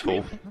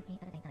peaceful.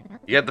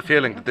 You get the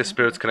feeling that this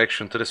spirit's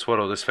connection to this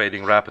world is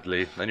fading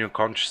rapidly. A new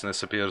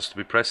consciousness appears to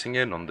be pressing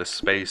in on this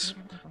space.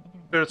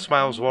 Spirit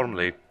smiles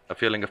warmly. A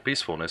feeling of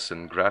peacefulness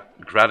and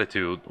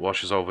gratitude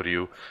washes over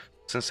you.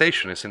 The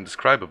sensation is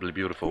indescribably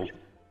beautiful.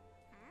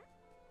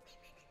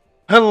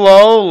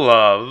 Hello,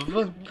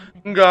 love.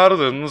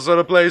 Gardens are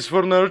a place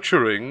for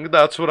nurturing.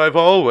 That's what I've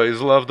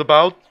always loved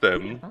about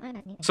them.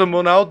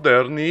 Someone out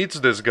there needs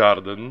this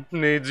garden.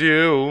 Needs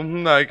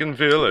you. I can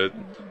feel it.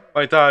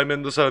 My time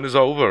in the sun is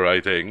over,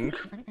 I think.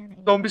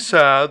 Don't be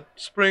sad.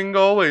 Spring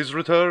always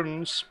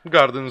returns.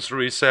 Gardens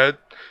reset.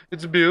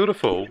 It's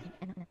beautiful.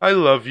 I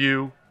love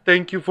you.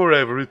 Thank you for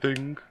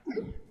everything.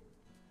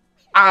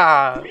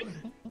 Ah!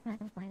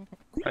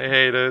 I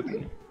hate it.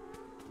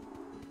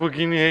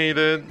 Fucking hate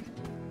it.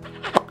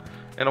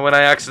 And when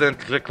I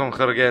accidentally clicked on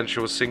her again, she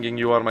was singing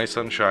You Are My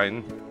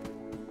Sunshine.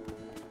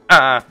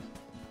 Ah!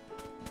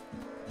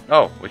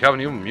 Oh, we have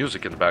new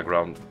music in the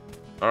background.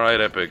 Alright,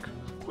 epic.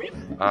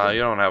 You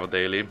don't have a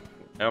daily.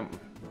 Yep.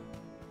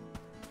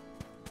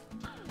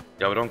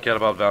 Yeah, we don't care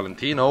about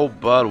Valentino,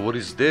 but what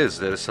is this?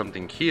 There is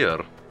something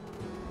here.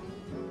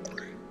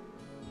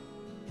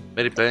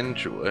 Mary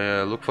bench,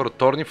 look for a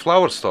thorny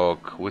flower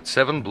stalk with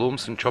 7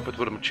 blooms and chop it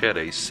with a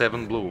machete.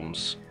 7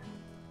 blooms.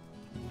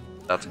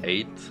 That's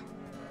 8.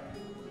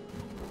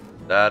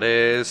 That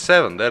is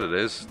 7. There it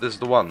is. This is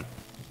the one.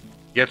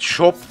 Get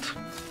chopped.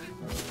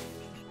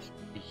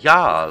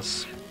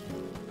 Yes.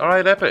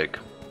 Alright, epic.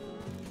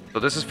 So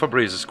this is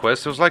Fabrice's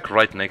quest. It was like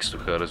right next to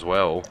her as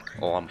well.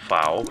 Oh, I'm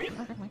foul.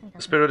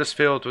 The spirit is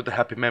filled with the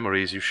happy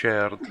memories you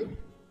shared.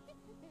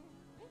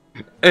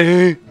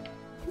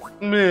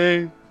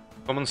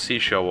 Common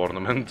seashell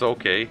ornament,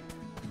 okay.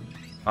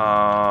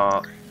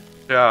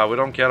 Yeah, we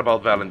don't care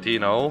about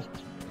Valentino.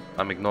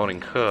 I'm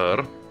ignoring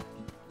her.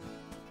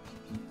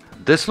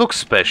 This looks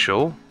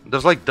special.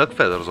 There's like duck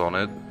feathers on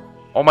it.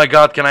 Oh my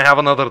god, can I have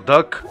another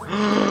duck?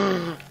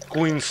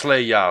 Queen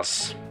Slay,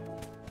 yes.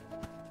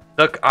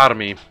 Duck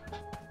army.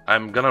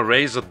 I'm gonna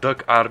raise a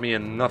duck army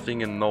and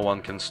nothing and no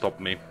one can stop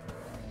me.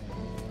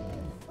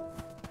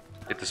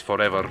 It is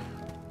forever.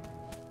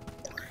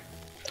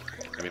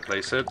 Let me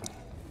place it.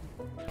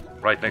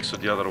 Right next to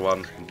the other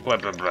one.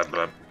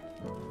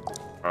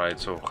 Alright,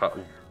 so...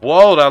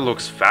 Whoa, that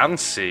looks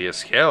fancy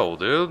as hell,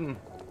 dude.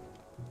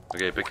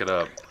 Okay, pick it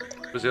up.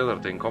 Where's the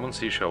other thing? Common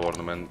seashell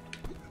ornament.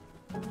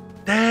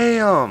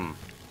 Damn!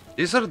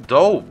 These are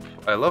dope.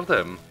 I love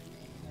them.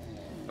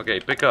 Okay,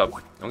 pick up.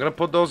 I'm gonna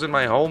put those in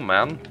my home,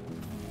 man.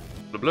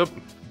 Bloop bloop.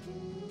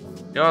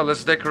 Yeah,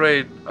 let's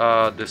decorate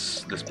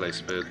this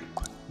place a bit.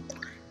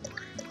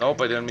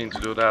 Nope, I didn't mean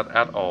to do that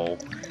at all.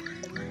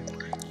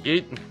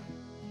 Yeet.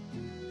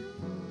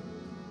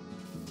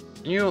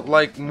 Can you,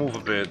 like, move a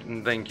bit?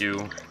 Thank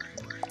you.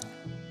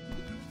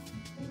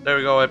 There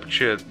we go, epic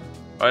shit.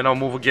 Alright, now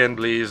move again,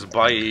 please.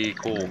 Bye.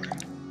 Cool.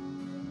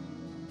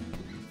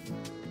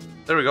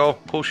 There we go.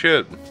 Cool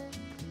shit.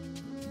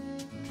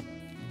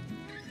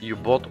 You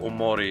bought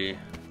Omori.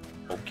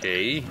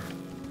 Okay.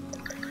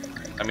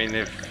 I mean,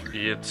 if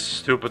it's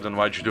stupid, then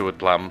why'd you do it,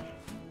 Plum?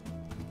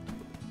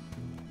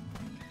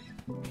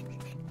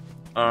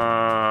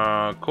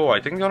 Cool.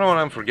 I think the only one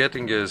I'm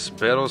forgetting is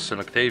Beros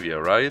and Octavia,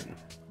 right?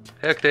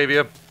 Hey,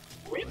 Octavia.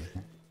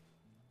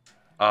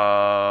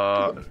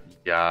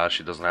 Yeah,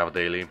 she doesn't have a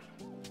daily.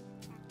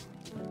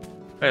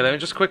 Hey, let me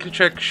just quickly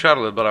check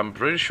Charlotte, but I'm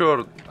pretty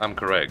sure I'm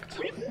correct.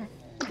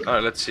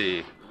 Alright, let's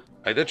see.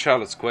 I did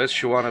Charlotte's quest,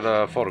 she wanted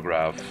a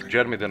photograph.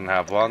 Jeremy didn't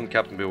have one,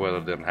 Captain Bewilder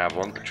didn't have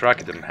one,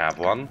 Petraki didn't have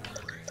one.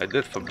 I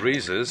did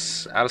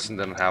Fabrice's, Alison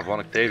didn't have one,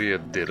 Octavia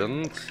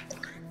didn't.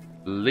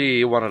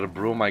 Lee wanted a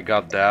broom, I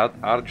got that.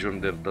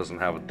 Arjun doesn't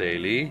have a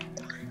daily.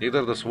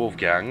 Neither does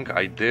Wolfgang.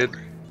 I did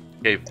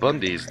Cave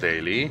Bundy's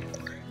daily.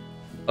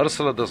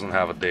 Ursula doesn't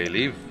have a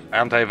daily.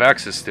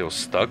 Anti-Vax is still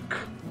stuck.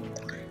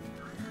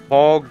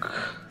 Fog...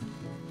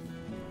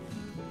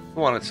 Who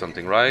wanted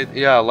something, right?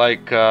 Yeah,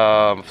 like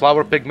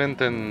flower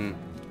pigment and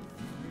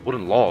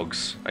wooden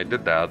logs. I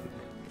did that.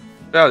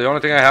 Yeah, the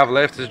only thing I have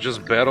left is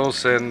just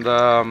Barrows and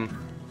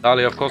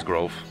Dahlia of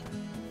Cosgrove.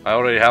 I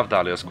already have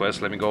Dahlia's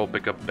quest. Let me go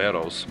pick up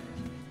Barrows.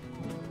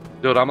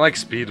 Dude, I'm like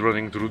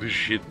speedrunning through this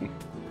shit.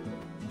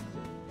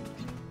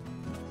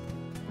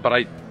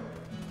 But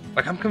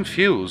I'm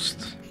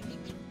confused.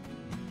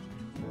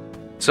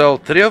 So,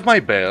 3 of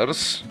my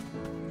bears,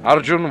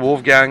 Arjun,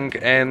 Wolfgang,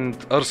 and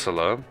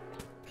Ursula,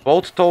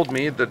 both told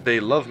me that they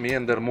love me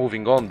and they're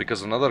moving on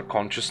because another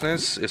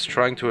consciousness is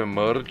trying to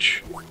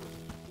emerge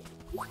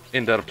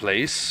in their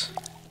place.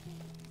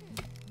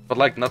 But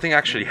like, nothing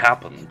actually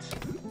happened.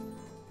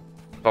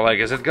 So like,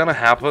 is it gonna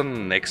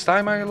happen next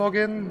time I log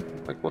in?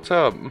 Like, what's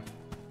up? Can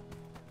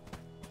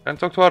I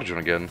talk to Arjun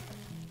again?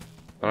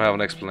 I don't have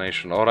an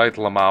explanation. Alright,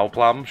 Lamau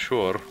Plum,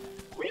 sure.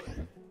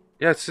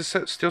 Yeah, it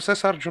still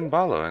says Arjun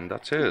Bala, and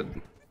that's it.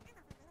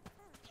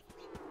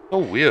 So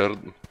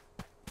weird.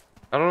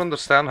 I don't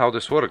understand how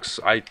this works.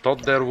 I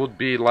thought there would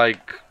be,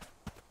 like,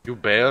 few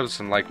bears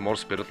and like more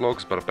spirit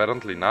logs, but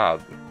apparently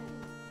not.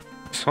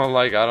 So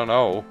like, I don't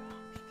know.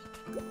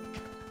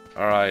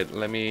 Alright,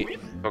 let me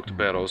talk to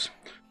Barrows.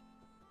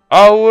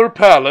 Our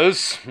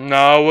palace,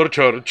 our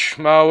church,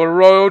 our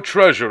royal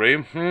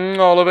treasury,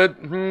 all of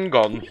it,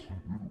 gone.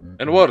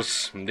 And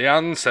worse, the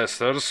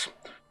ancestors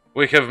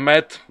we have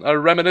met are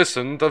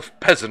reminiscent of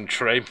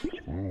peasantry.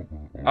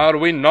 Are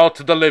we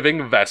not the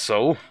living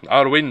vessel?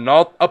 Are we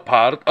not a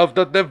part of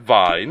the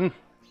divine?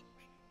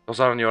 Those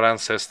aren't your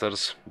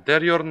ancestors,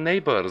 they're your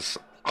neighbors.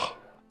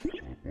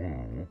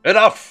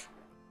 Enough!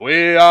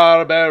 We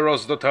are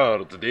Barrows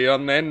III, the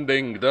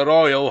unending, the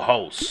royal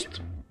host.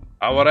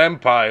 Our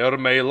empire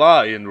may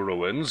lie in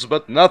ruins,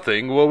 but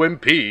nothing will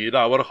impede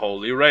our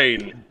holy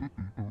reign.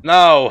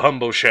 Now,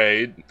 humble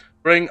shade,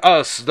 bring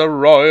us the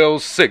royal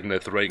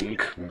signet ring.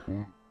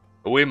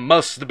 We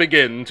must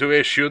begin to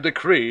issue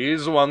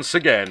decrees once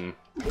again.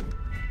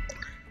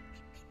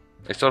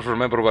 I still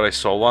remember where I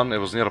saw one. It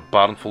was near a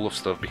barn full of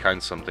stuff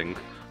behind something.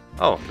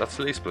 Oh, that's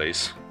Lee's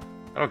place.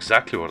 I know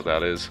exactly where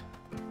that is.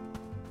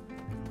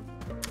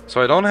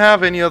 So I don't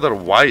have any other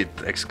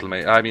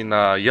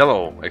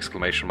yellow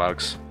exclamation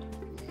marks.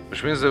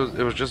 Which means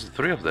it was just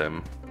 3 of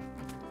them.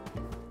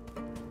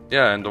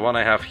 Yeah, and the one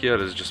I have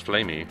here is just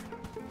flamey.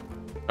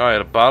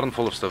 Alright, a barn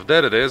full of stuff.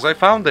 There it is, I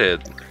found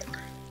it!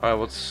 Alright,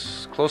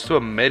 what's close to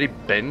a merry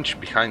bench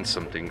behind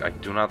something? I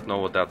do not know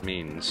what that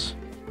means.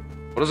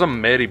 What does a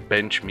merry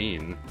bench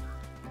mean?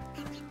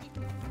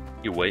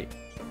 You wait.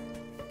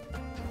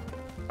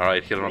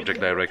 Alright, hidden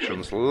object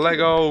directions.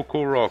 Lego,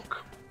 cool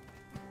rock.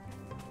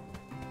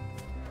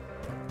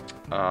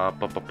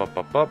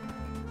 Pop.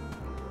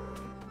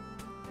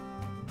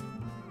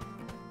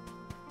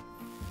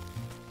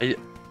 Hey,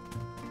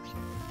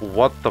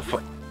 what the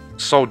fuck?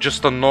 So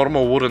just a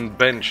normal wooden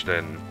bench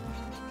then?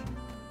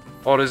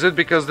 Or is it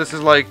because this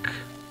is like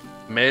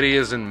Mary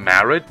is in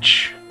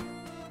marriage?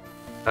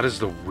 That is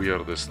the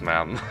weirdest,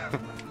 man.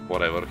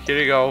 Whatever. Here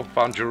you go.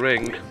 Found your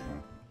ring.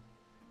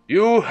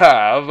 You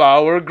have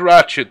our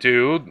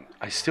gratitude.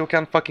 I still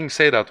can't fucking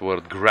say that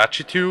word.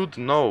 Gratitude?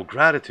 No,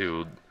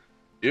 gratitude.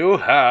 You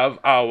have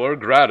our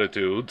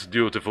gratitude,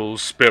 dutiful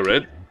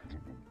spirit.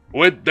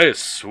 With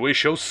this, we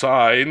shall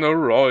sign a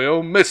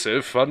royal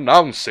missive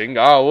announcing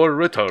our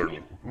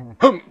return.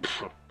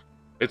 Humph!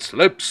 It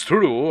slips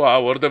through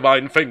our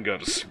divine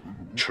fingers.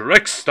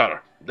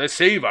 Trickster,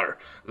 deceiver,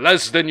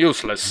 less than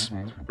useless.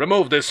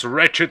 Remove this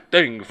wretched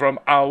thing from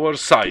our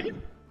sight.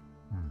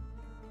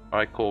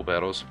 Alright, cool,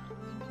 Barrows.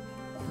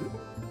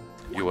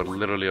 You are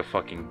literally a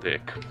fucking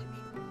dick.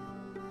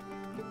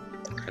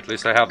 At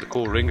least I have the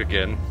cool ring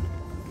again.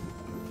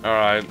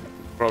 Alright,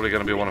 probably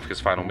gonna be one of his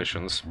final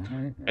missions.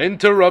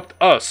 Interrupt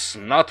us,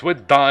 not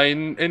with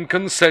thine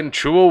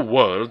inconsensual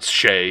words,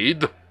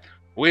 Shade.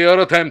 We are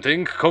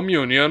attempting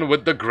communion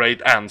with the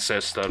great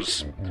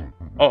ancestors.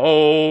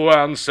 Oh,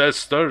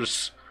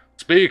 ancestors,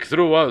 speak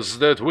through us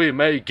that we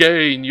may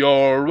gain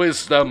your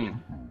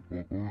wisdom.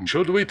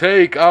 Should we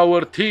take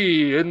our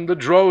tea in the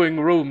drawing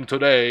room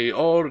today,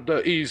 or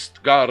the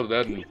East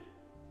Garden?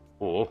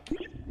 Oh,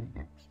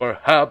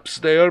 perhaps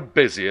they are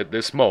busy at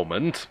this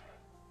moment.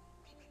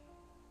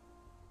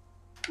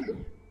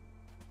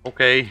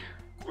 Okay.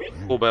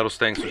 Cool, Barrows,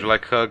 thanks. Would you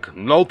like a hug?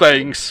 No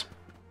thanks!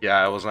 Yeah,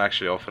 I wasn't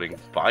actually offering.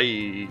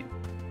 Bye!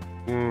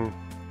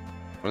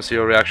 Wanna see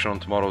your reaction on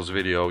tomorrow's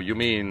video? You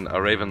mean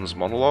a Raven's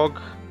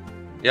monologue?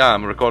 Yeah,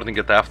 I'm recording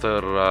it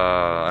after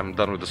I'm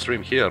done with the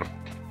stream here.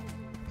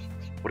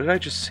 What did I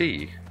just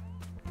see?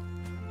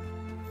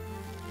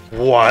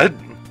 What?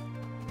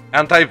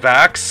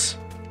 Anti-vax?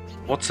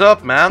 What's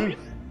up, man?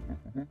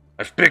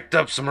 I've picked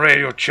up some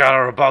radio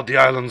chatter about the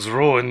island's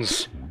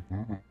ruins.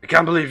 I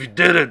can't believe you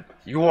did it.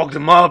 You walked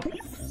them up.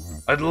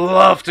 I'd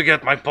love to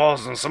get my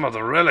paws on some of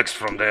the relics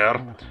from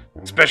there.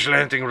 Especially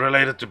anything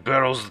related to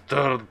Barrows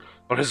III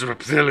or his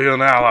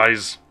reptilian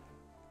allies.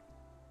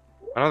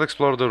 Why not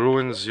explore the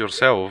ruins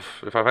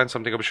yourself? If I find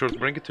something, I'll be sure to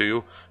bring it to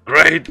you.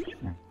 Great!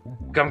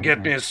 Come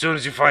get me as soon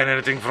as you find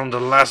anything from the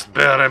last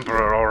Bear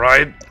Emperor,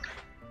 alright?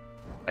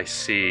 I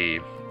see.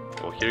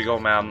 Well, here you go,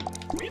 man.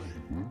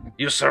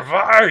 You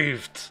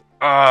survived!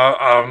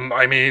 Welcome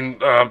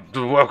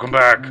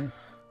back.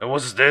 And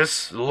what's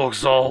this? It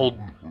looks old.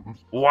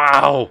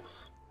 Wow!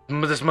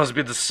 This must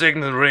be the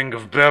signet ring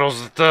of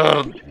Barrows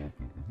III.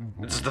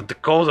 It's the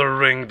decoder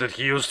ring that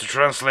he used to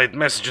translate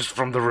messages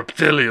from the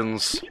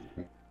reptilians.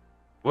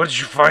 Where did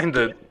you find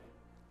it?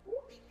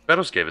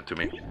 Barrows gave it to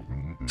me.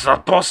 It's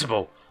not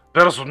possible.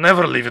 Barrows would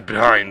never leave it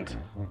behind.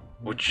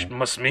 Which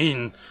must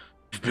mean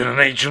you've been an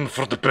agent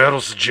for the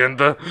Barrows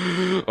agenda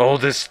all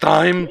this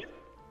time?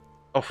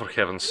 Oh, for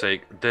heaven's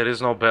sake. There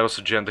is no Barrows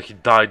agenda. He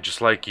died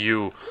just like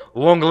you.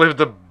 Long live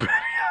the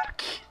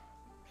Bariarchy.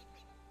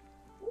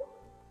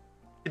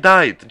 He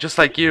died just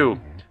like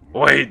you.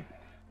 Wait.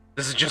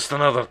 This is just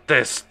another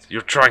test.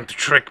 You're trying to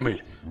trick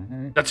me.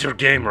 That's your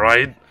game,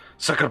 right?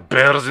 Sucker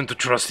bears into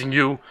trusting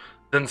you,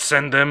 then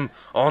send them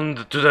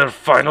on to their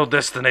final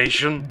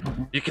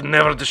destination. You can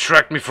never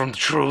distract me from the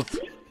truth.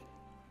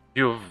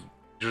 You're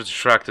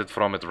distracted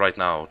from it right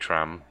now,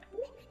 Tram.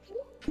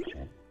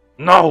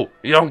 No,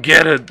 you don't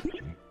get it.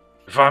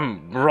 If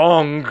I'm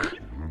wrong,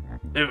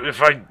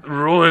 if I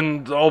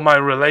ruined all my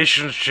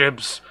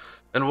relationships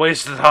and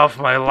wasted half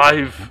my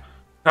life,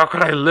 how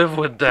could I live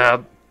with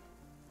that?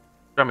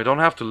 You don't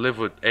have to live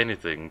with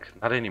anything,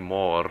 not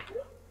anymore.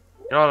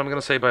 You know what I'm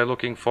gonna say? By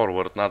looking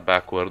forward, not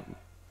backward.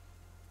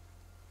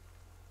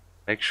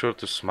 Make sure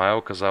to smile,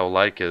 cause I'll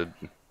like it.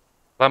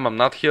 I'm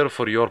not here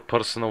for your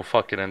personal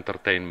fucking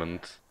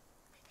entertainment.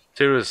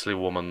 Seriously,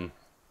 woman.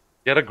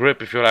 Get a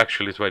grip if you're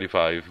actually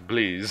 25,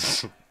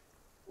 please.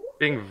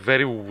 Being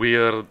very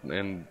weird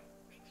and...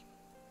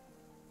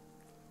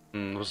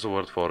 what's the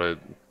word for it?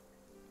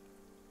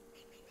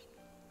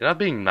 You're not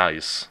being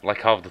nice,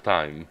 like half the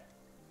time.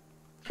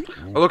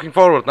 Looking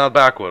forward, not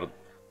backward.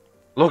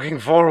 Looking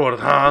forward,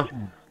 huh?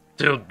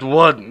 To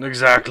what,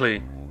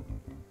 exactly?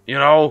 You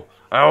know,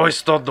 I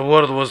always thought the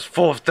world was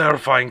full of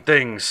terrifying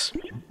things.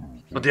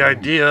 But the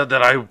idea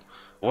that I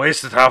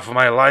wasted half of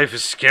my life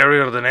is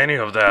scarier than any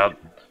of that.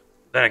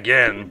 Then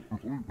again,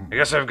 I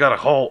guess I've got a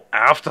whole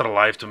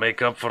afterlife to make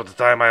up for the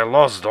time I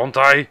lost, don't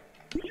I?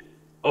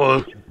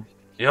 Oh,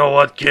 you know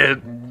what,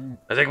 kid?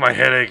 I think my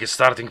headache is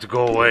starting to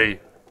go away.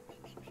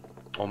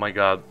 Oh my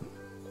god.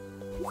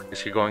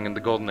 Is he going in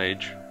the golden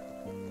age?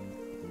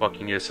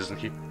 Fucking yes, isn't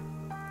he?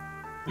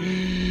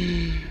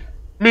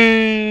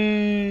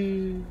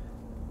 Me!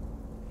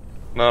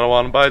 Another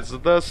one bites the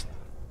dust.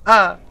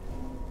 Ah!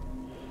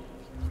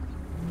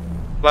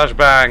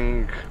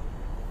 Flashbang!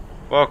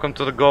 Welcome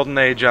to the golden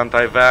age,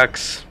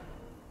 anti-vax.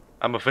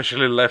 I'm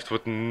officially left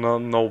with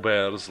no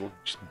bears.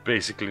 Just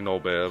basically no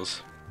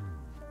bears.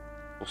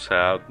 So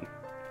sad.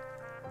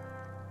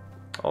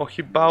 Oh,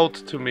 he bowed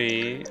to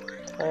me.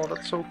 Oh,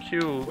 that's so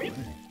cute.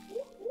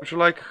 Would you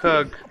like a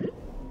hug?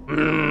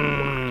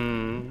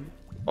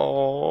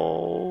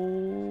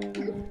 Oh.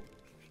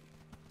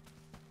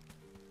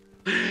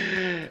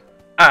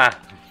 Ah.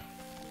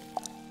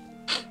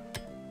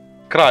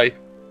 Cry.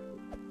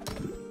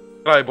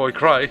 Cry, boy,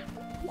 cry.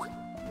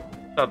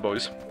 Sad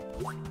boys.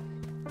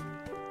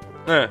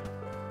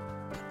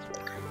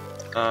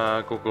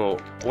 Cool.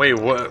 Wait,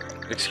 what?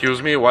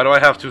 Excuse me? Why do I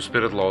have 2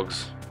 spirit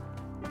logs?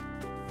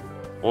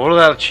 What will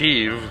that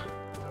achieve?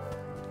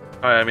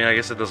 I mean, I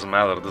guess it doesn't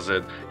matter, does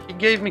it? He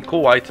gave me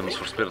cool items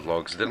for spirit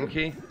logs, didn't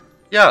he?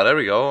 Yeah, there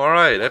we go.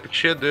 Alright, epic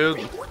shit, dude.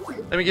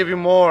 Let me give you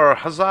more.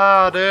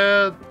 Huzzah,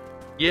 dude.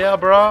 Yeah,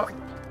 bro.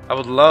 I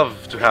would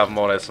love to have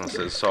more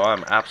essences, so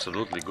I'm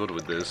absolutely good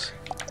with this.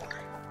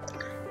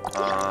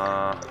 There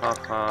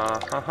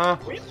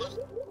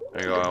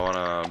you go, I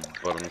wanna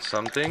burn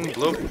something.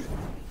 Blue.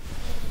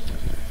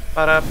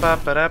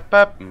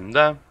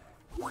 Ba-da-ba-ba-da-ba-da.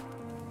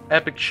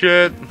 Epic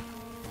shit.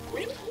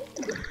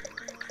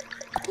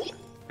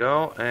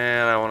 Go,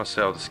 and I wanna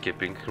sell the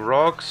skipping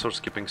rocks or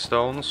skipping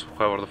stones,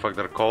 however the fuck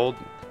they're called.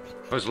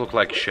 Those look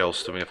like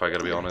shells to me, if I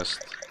gotta be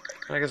honest.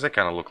 I guess they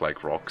kinda look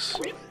like rocks.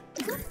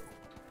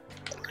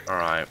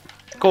 Alright.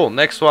 Cool,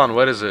 next one,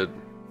 where is it?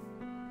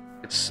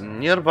 It's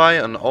nearby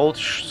an old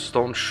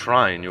stone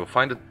shrine. You'll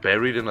find it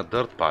buried in a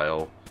dirt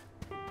pile.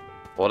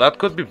 Well, that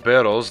could be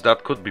Barrows,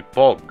 that could be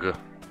Pog.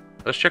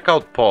 Let's check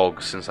out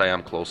Pog, since I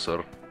am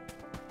closer.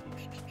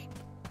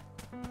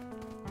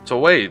 So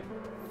wait,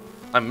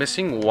 I'm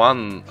missing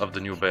one of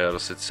the new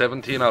bears. It's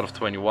 17 out of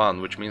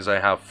 21, which means I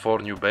have 4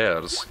 new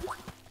bears.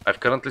 I've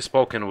currently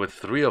spoken with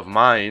 3 of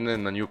mine,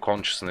 and the new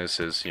consciousness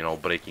is, you know,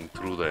 breaking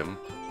through them.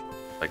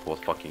 Like,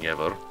 what fucking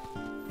ever.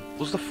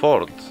 Who's the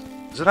 4th?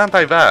 Is it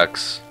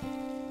anti-vax?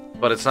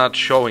 But it's not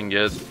showing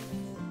it.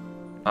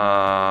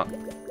 But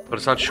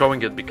it's not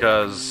showing it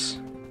because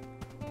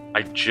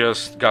I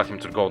just got him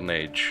to the golden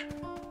age.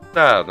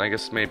 That, I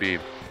guess maybe...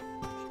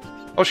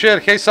 Oh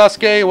shit, hey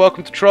Sasuke,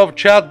 welcome to Trove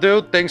Chat,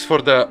 dude. Thanks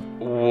for the...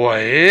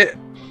 Wait.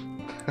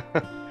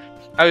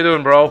 How you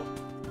doing, bro?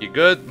 You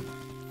good?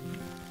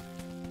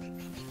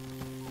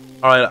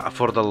 Alright,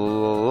 for the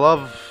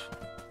love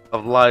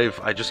of life,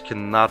 I just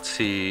cannot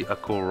see a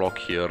cool rock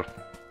here.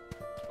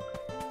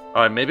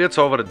 Alright, maybe it's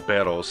over at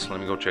Barrows. Let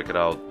me go check it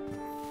out.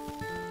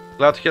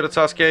 Glad to hear it,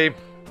 Sasuke.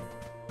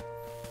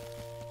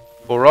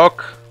 Cool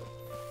rock?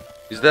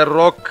 Is there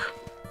rock?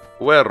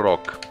 Where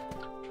rock?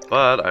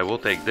 But I will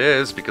take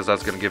this because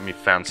that's gonna give me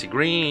fancy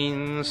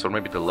greens. Or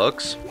maybe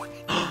deluxe.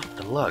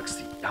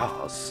 Deluxe,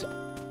 yes.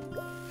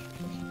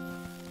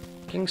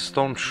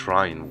 Kingstone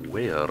Shrine,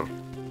 where?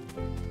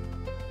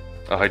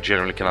 Oh, I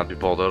generally cannot be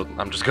bothered.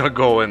 I'm just gonna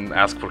go and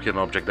ask for hidden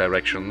object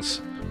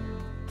directions.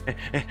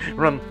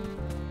 Run!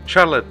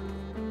 Charlotte!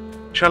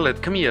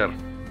 Charlotte, come here!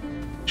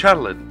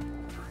 Charlotte!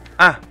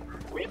 Ah!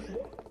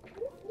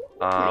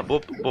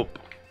 Boop, boop.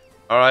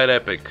 Alright,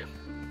 epic.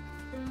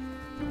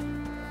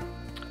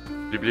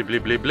 Blip, blip,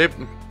 blip, blip, blip.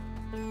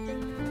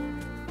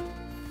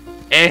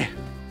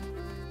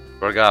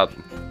 Forgot.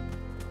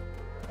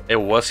 It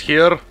was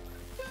here?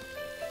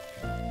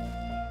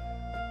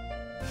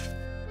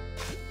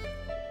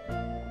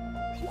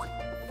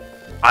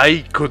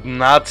 I could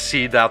not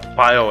see that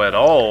pile at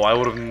all. I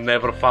would have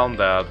never found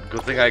that.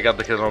 Good thing I got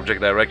the hidden object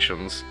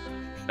directions.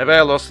 Maybe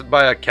I lost it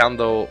by a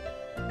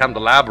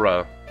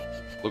candelabra.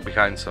 Look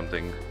behind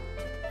something.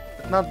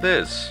 But not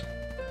this.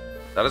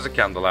 That is a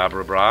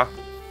candelabra, brah.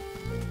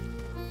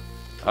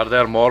 Are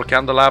there more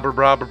candelabra,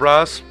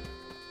 brahs?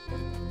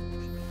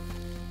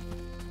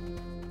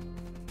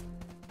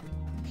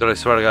 Dude, I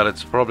swear to God,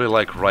 it's probably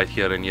like right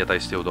here, and yet I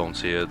still don't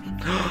see it.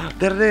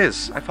 There it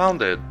is! I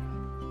found it!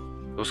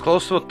 It was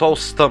close to a tall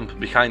stump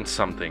behind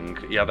something.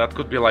 Yeah, that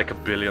could be like a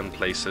billion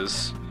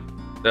places.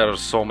 There are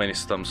so many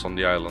stumps on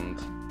the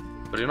island.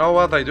 But you know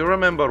what? I do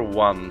remember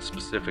one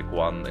specific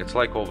one. It's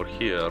like over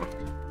here.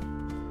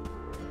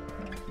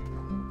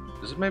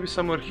 Is it maybe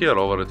somewhere here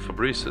over at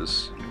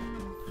Fabrice's?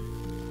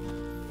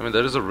 I mean,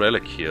 there is a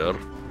relic here.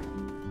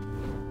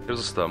 Here's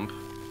a stump.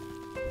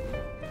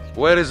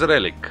 Where is the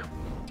relic?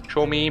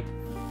 Show me.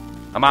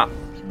 Ama.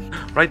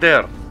 Right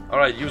there.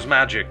 Alright, use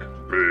magic.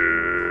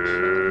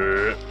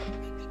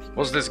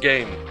 What's this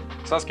game?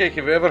 Sasuke,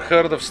 have you ever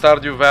heard of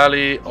Stardew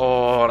Valley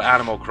or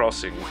Animal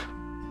Crossing?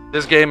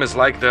 This game is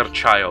like their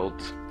child.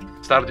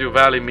 Stardew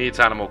Valley meets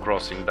Animal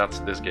Crossing. That's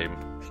this game.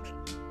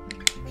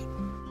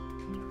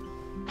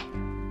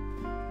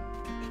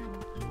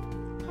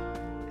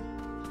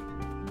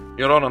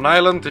 You're on an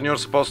island and you're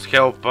supposed to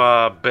help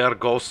bear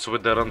ghosts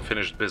with their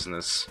unfinished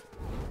business.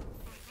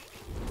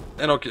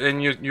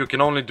 And you can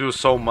only do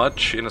so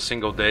much in a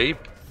single day.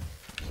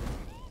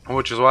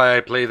 Which is why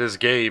I play this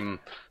game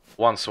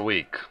once a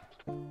week.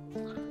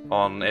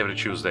 On every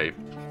Tuesday.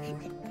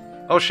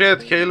 Oh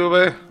shit, hey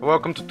Lube,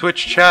 welcome to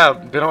Twitch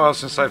chat. Been a while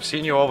since I've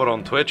seen you over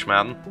on Twitch,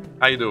 man.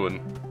 How you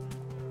doing?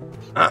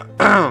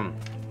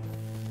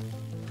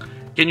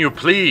 Can you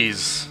please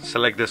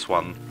select this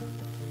one?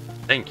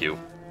 Thank you.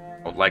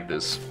 I would like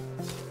this.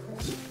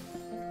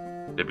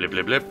 Blip blip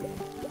blip blip.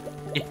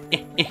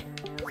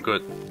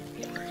 Good.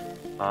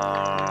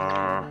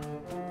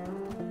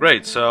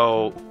 Great,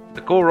 so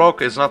the cool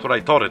rock is not what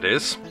I thought it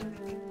is.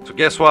 So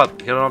guess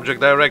what? Here are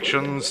object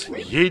directions.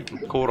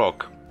 Yeet, cool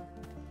rock.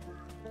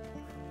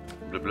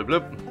 Blip blip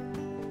blip.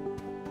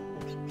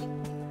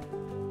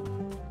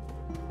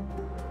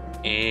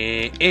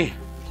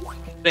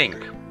 Think.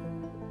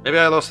 Maybe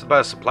I lost it by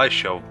a supply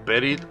shelf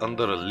buried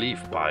under a leaf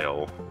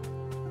pile.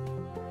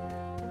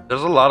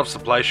 There's a lot of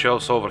supply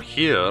shelves over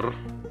here.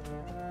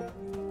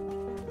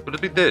 Could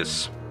it be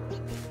this?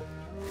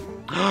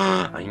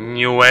 I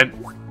knew it.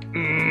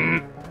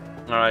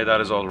 Alright,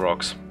 that is all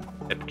rocks.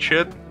 Epic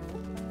shit.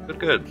 Good,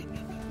 good.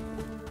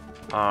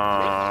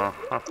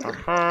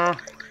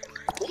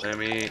 Let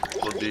me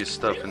put this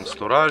stuff in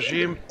storage.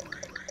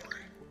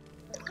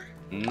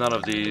 None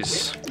of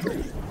these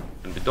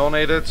can be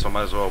donated, so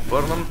might as well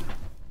burn them.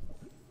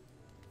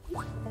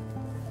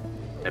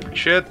 Epic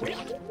shit.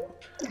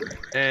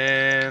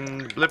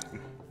 And blip.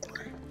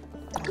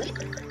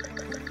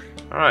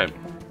 Alright.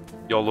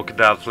 Yo, look at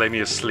that.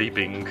 Flamey is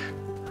sleeping.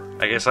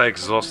 I guess I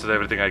exhausted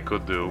everything I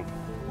could do.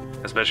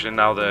 Especially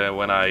now that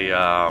when I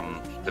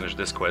finish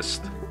this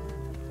quest.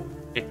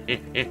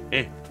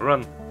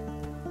 Run.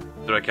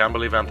 Dude, I can't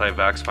believe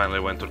anti-vax finally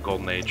went to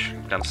Golden Age.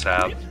 Kinda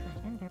sad.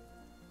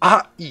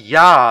 Ah,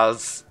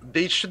 yes!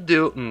 They should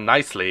do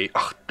nicely.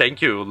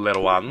 Thank you,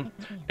 little one.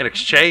 In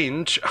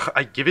exchange,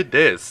 I give you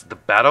this. The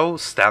battle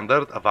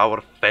standard of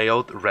our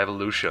failed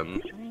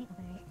revolution.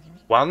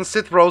 Once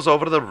it rose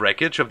over the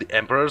wreckage of the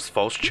Emperor's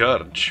false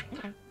church.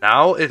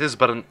 Now it is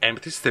but an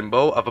empty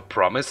symbol of a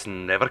promise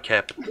never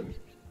kept.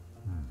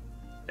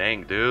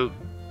 Dang, dude.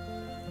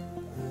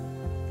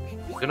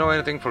 Do you know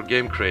anything for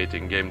game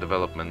creating, game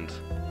development?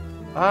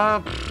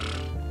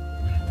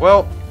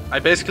 Well, I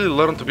basically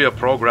learned to be a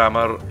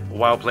programmer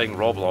while playing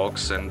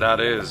Roblox, and that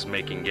is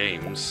making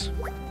games.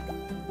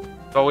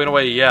 So in a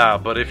way, yeah,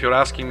 but if you're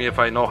asking me if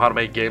I know how to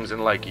make games in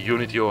like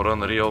Unity or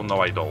Unreal, no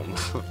I don't.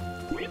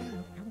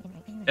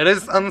 It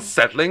is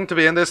unsettling to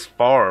be in this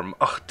farm,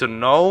 to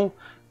know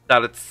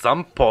that at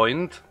some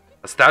point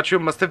a statue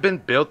must have been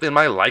built in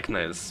my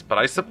likeness, but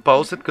I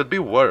suppose it could be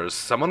worse.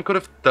 Someone could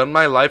have turned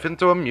my life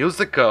into a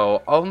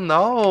musical. Oh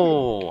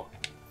no!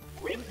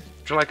 Would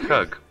you like a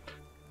hug?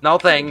 No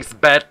thanks,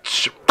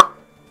 bitch!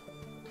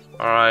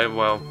 Alright,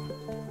 well,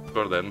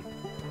 sure then.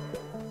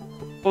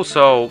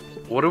 Also,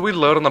 what do we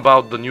learn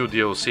about the new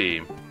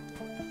DLC?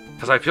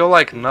 Because I feel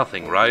like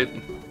nothing, right?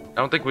 I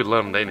don't think we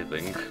learned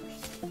anything.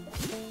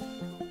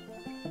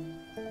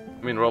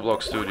 I mean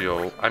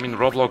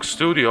Roblox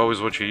Studio is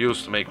what you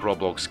use to make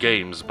Roblox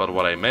games, but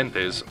what I meant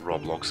is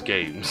Roblox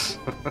games.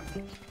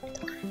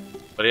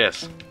 But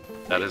yes,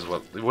 that is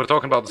what... We're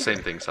talking about the same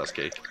thing,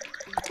 Sasuke.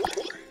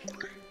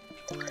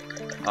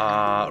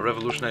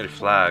 Revolutionary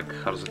flag.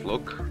 How does it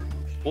look?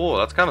 Oh,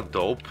 that's kind of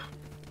dope.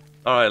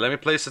 Alright, let me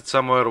place it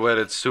somewhere where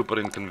it's super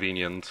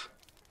inconvenient.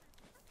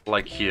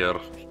 Like here.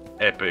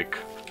 Epic.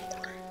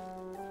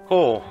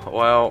 Cool,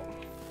 well...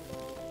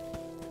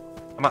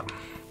 Come on.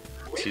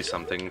 See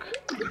something.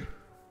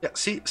 Yeah,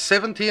 see,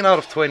 17 out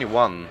of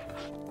 21.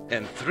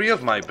 And 3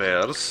 of my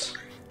bears,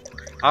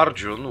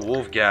 Arjun,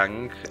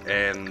 Wolfgang,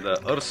 and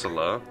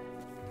Ursula,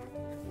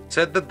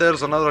 said that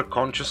there's another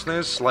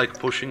consciousness, like,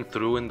 pushing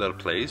through in their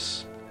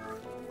place.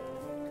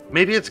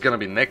 Maybe it's gonna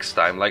be next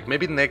time. Like,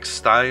 maybe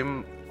next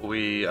time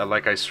we,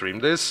 like, I stream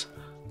this,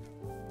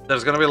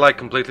 there's gonna be, like,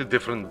 completely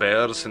different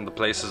bears in the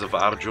places of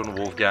Arjun,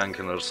 Wolfgang,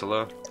 and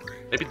Ursula.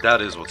 Maybe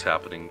that is what's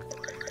happening.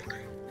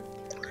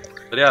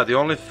 But yeah, the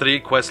only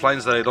 3 quest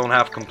lines that I don't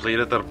have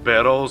completed are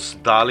Barrows,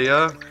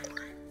 Dahlia,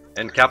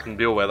 and Captain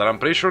Billweather. I'm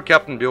pretty sure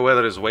Captain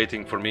Billweather is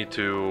waiting for me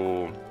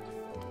to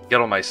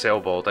get on my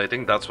sailboat. I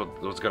think that's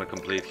what's gonna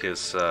complete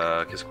his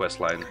quest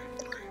line.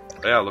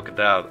 But yeah, look at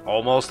that.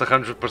 Almost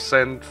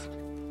 100%.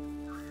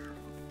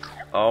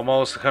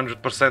 Almost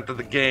 100% of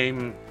the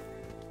game.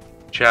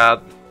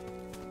 Chat.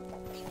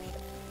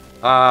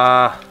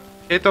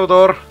 Hey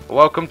Theodore,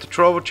 welcome to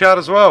Trovo chat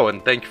as well,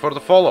 and thank you for the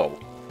follow.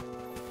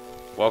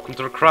 Welcome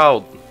to the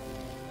crowd.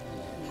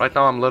 Right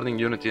now I'm learning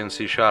Unity and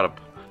C#.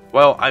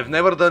 Well, I've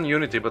never done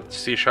Unity, but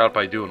C#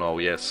 I do know,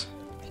 yes.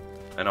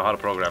 I know how to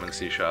program in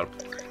C#.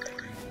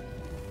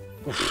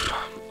 Oof.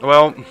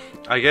 Well,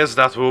 I guess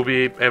that will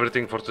be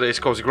everything for today's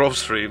Cozy Grove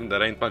stream.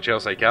 There ain't much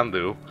else I can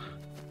do.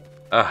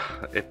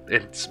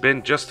 It's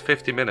been just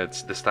 50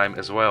 minutes this time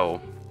as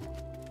well.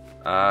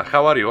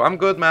 How are you? I'm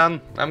good,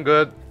 man. I'm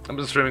good. I've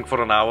been streaming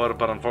for an hour,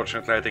 but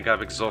unfortunately I think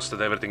I've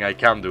exhausted everything I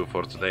can do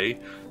for today.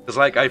 Because,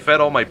 like, I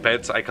fed all my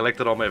pets, I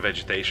collected all my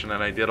vegetation,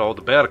 and I did all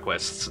the bear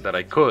quests that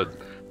I could.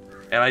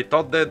 And I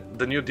thought that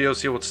the new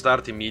DLC would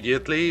start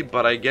immediately,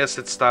 but I guess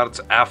it starts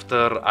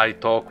after I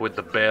talk with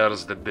the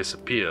bears that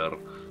disappear.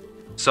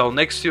 So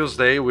next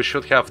Tuesday we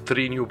should have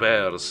 3 new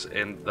bears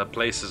in the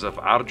places of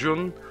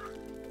Arjun,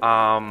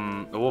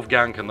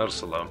 Wolfgang and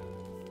Ursula.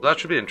 That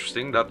should be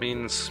interesting. That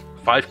means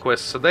 5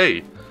 quests a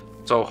day.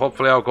 So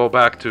hopefully I'll go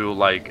back to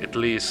like at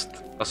least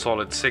a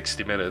solid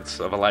 60 minutes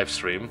of a live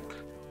stream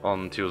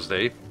on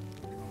Tuesday.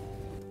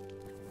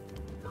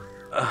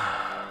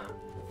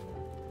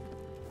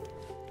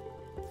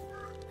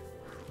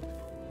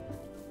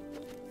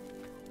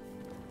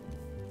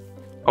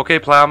 Okay,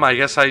 Plam, I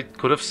guess I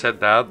could have said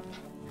that.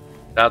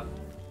 That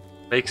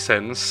makes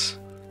sense.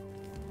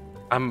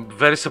 I'm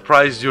very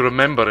surprised you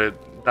remember it,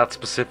 that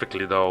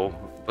specifically though.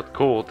 But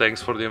cool,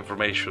 thanks for the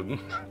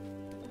information.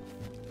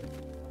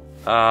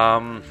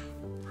 Yeah,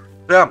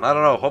 I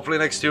don't know, hopefully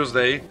next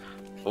Tuesday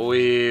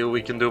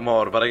we can do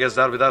more, but I guess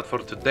that'll be that for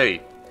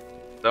today.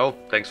 So,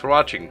 thanks for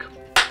watching.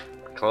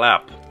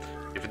 Clap.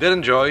 If you did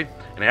enjoy,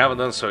 and you haven't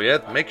done so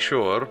yet, make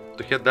sure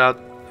to hit that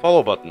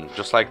follow button,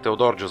 just like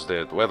Theodore just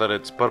did, whether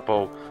it's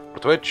purple for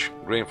Twitch,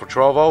 green for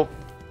Trovo.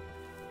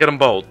 Hit them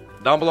both.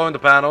 Down below in the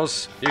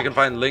panels, you can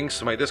find links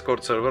to my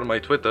Discord server, my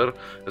Twitter,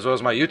 as well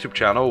as my YouTube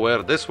channel,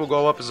 where this will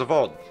go up as a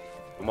VOD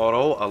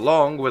tomorrow,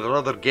 along with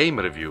another game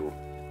review,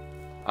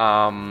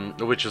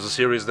 which is a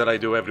series that I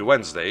do every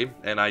Wednesday,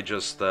 and I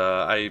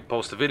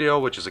post a video,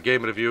 which is a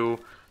game review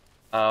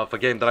of a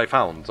game that I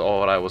found,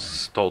 or I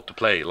was told to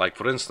play. Like,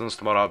 for instance,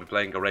 tomorrow I'll be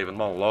playing a Raven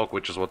Monologue,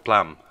 which is what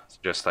Plam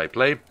suggests I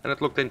play, and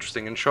it looked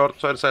interesting and short,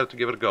 so I decided to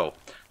give it a go.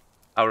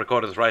 I'll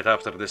record it right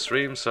after this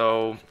stream,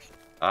 so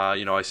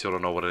you know, I still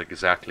don't know what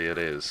exactly it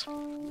is.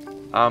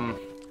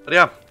 But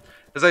yeah,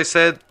 as I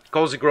said,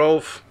 Cozy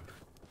Grove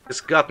has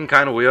gotten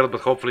kind of weird,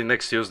 but hopefully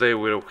next Tuesday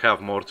we'll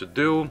have more to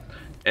do.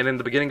 And in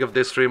the beginning of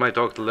this stream I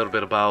talked a little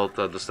bit about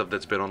the stuff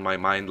that's been on my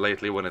mind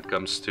lately when it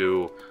comes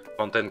to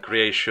content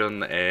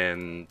creation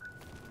and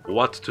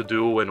what to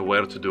do and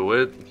where to do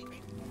it.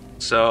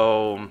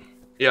 So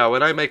yeah,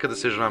 when I make a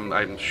decision,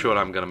 I'm sure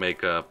I'm gonna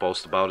make a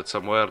post about it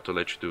somewhere to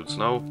let you dudes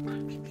know.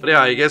 But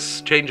yeah, I guess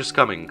change is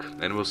coming,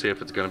 and we'll see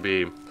if it's gonna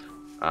be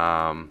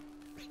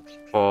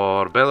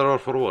for better or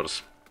for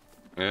worse.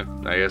 Yeah,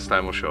 I guess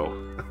time will show.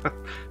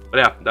 But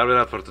yeah, that'll be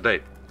that for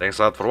today. Thanks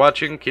a lot for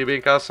watching, keep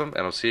being awesome,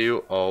 and I'll see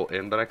you all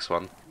in the next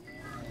one.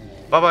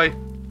 Bye bye!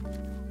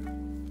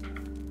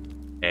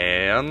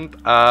 And,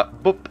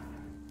 boop!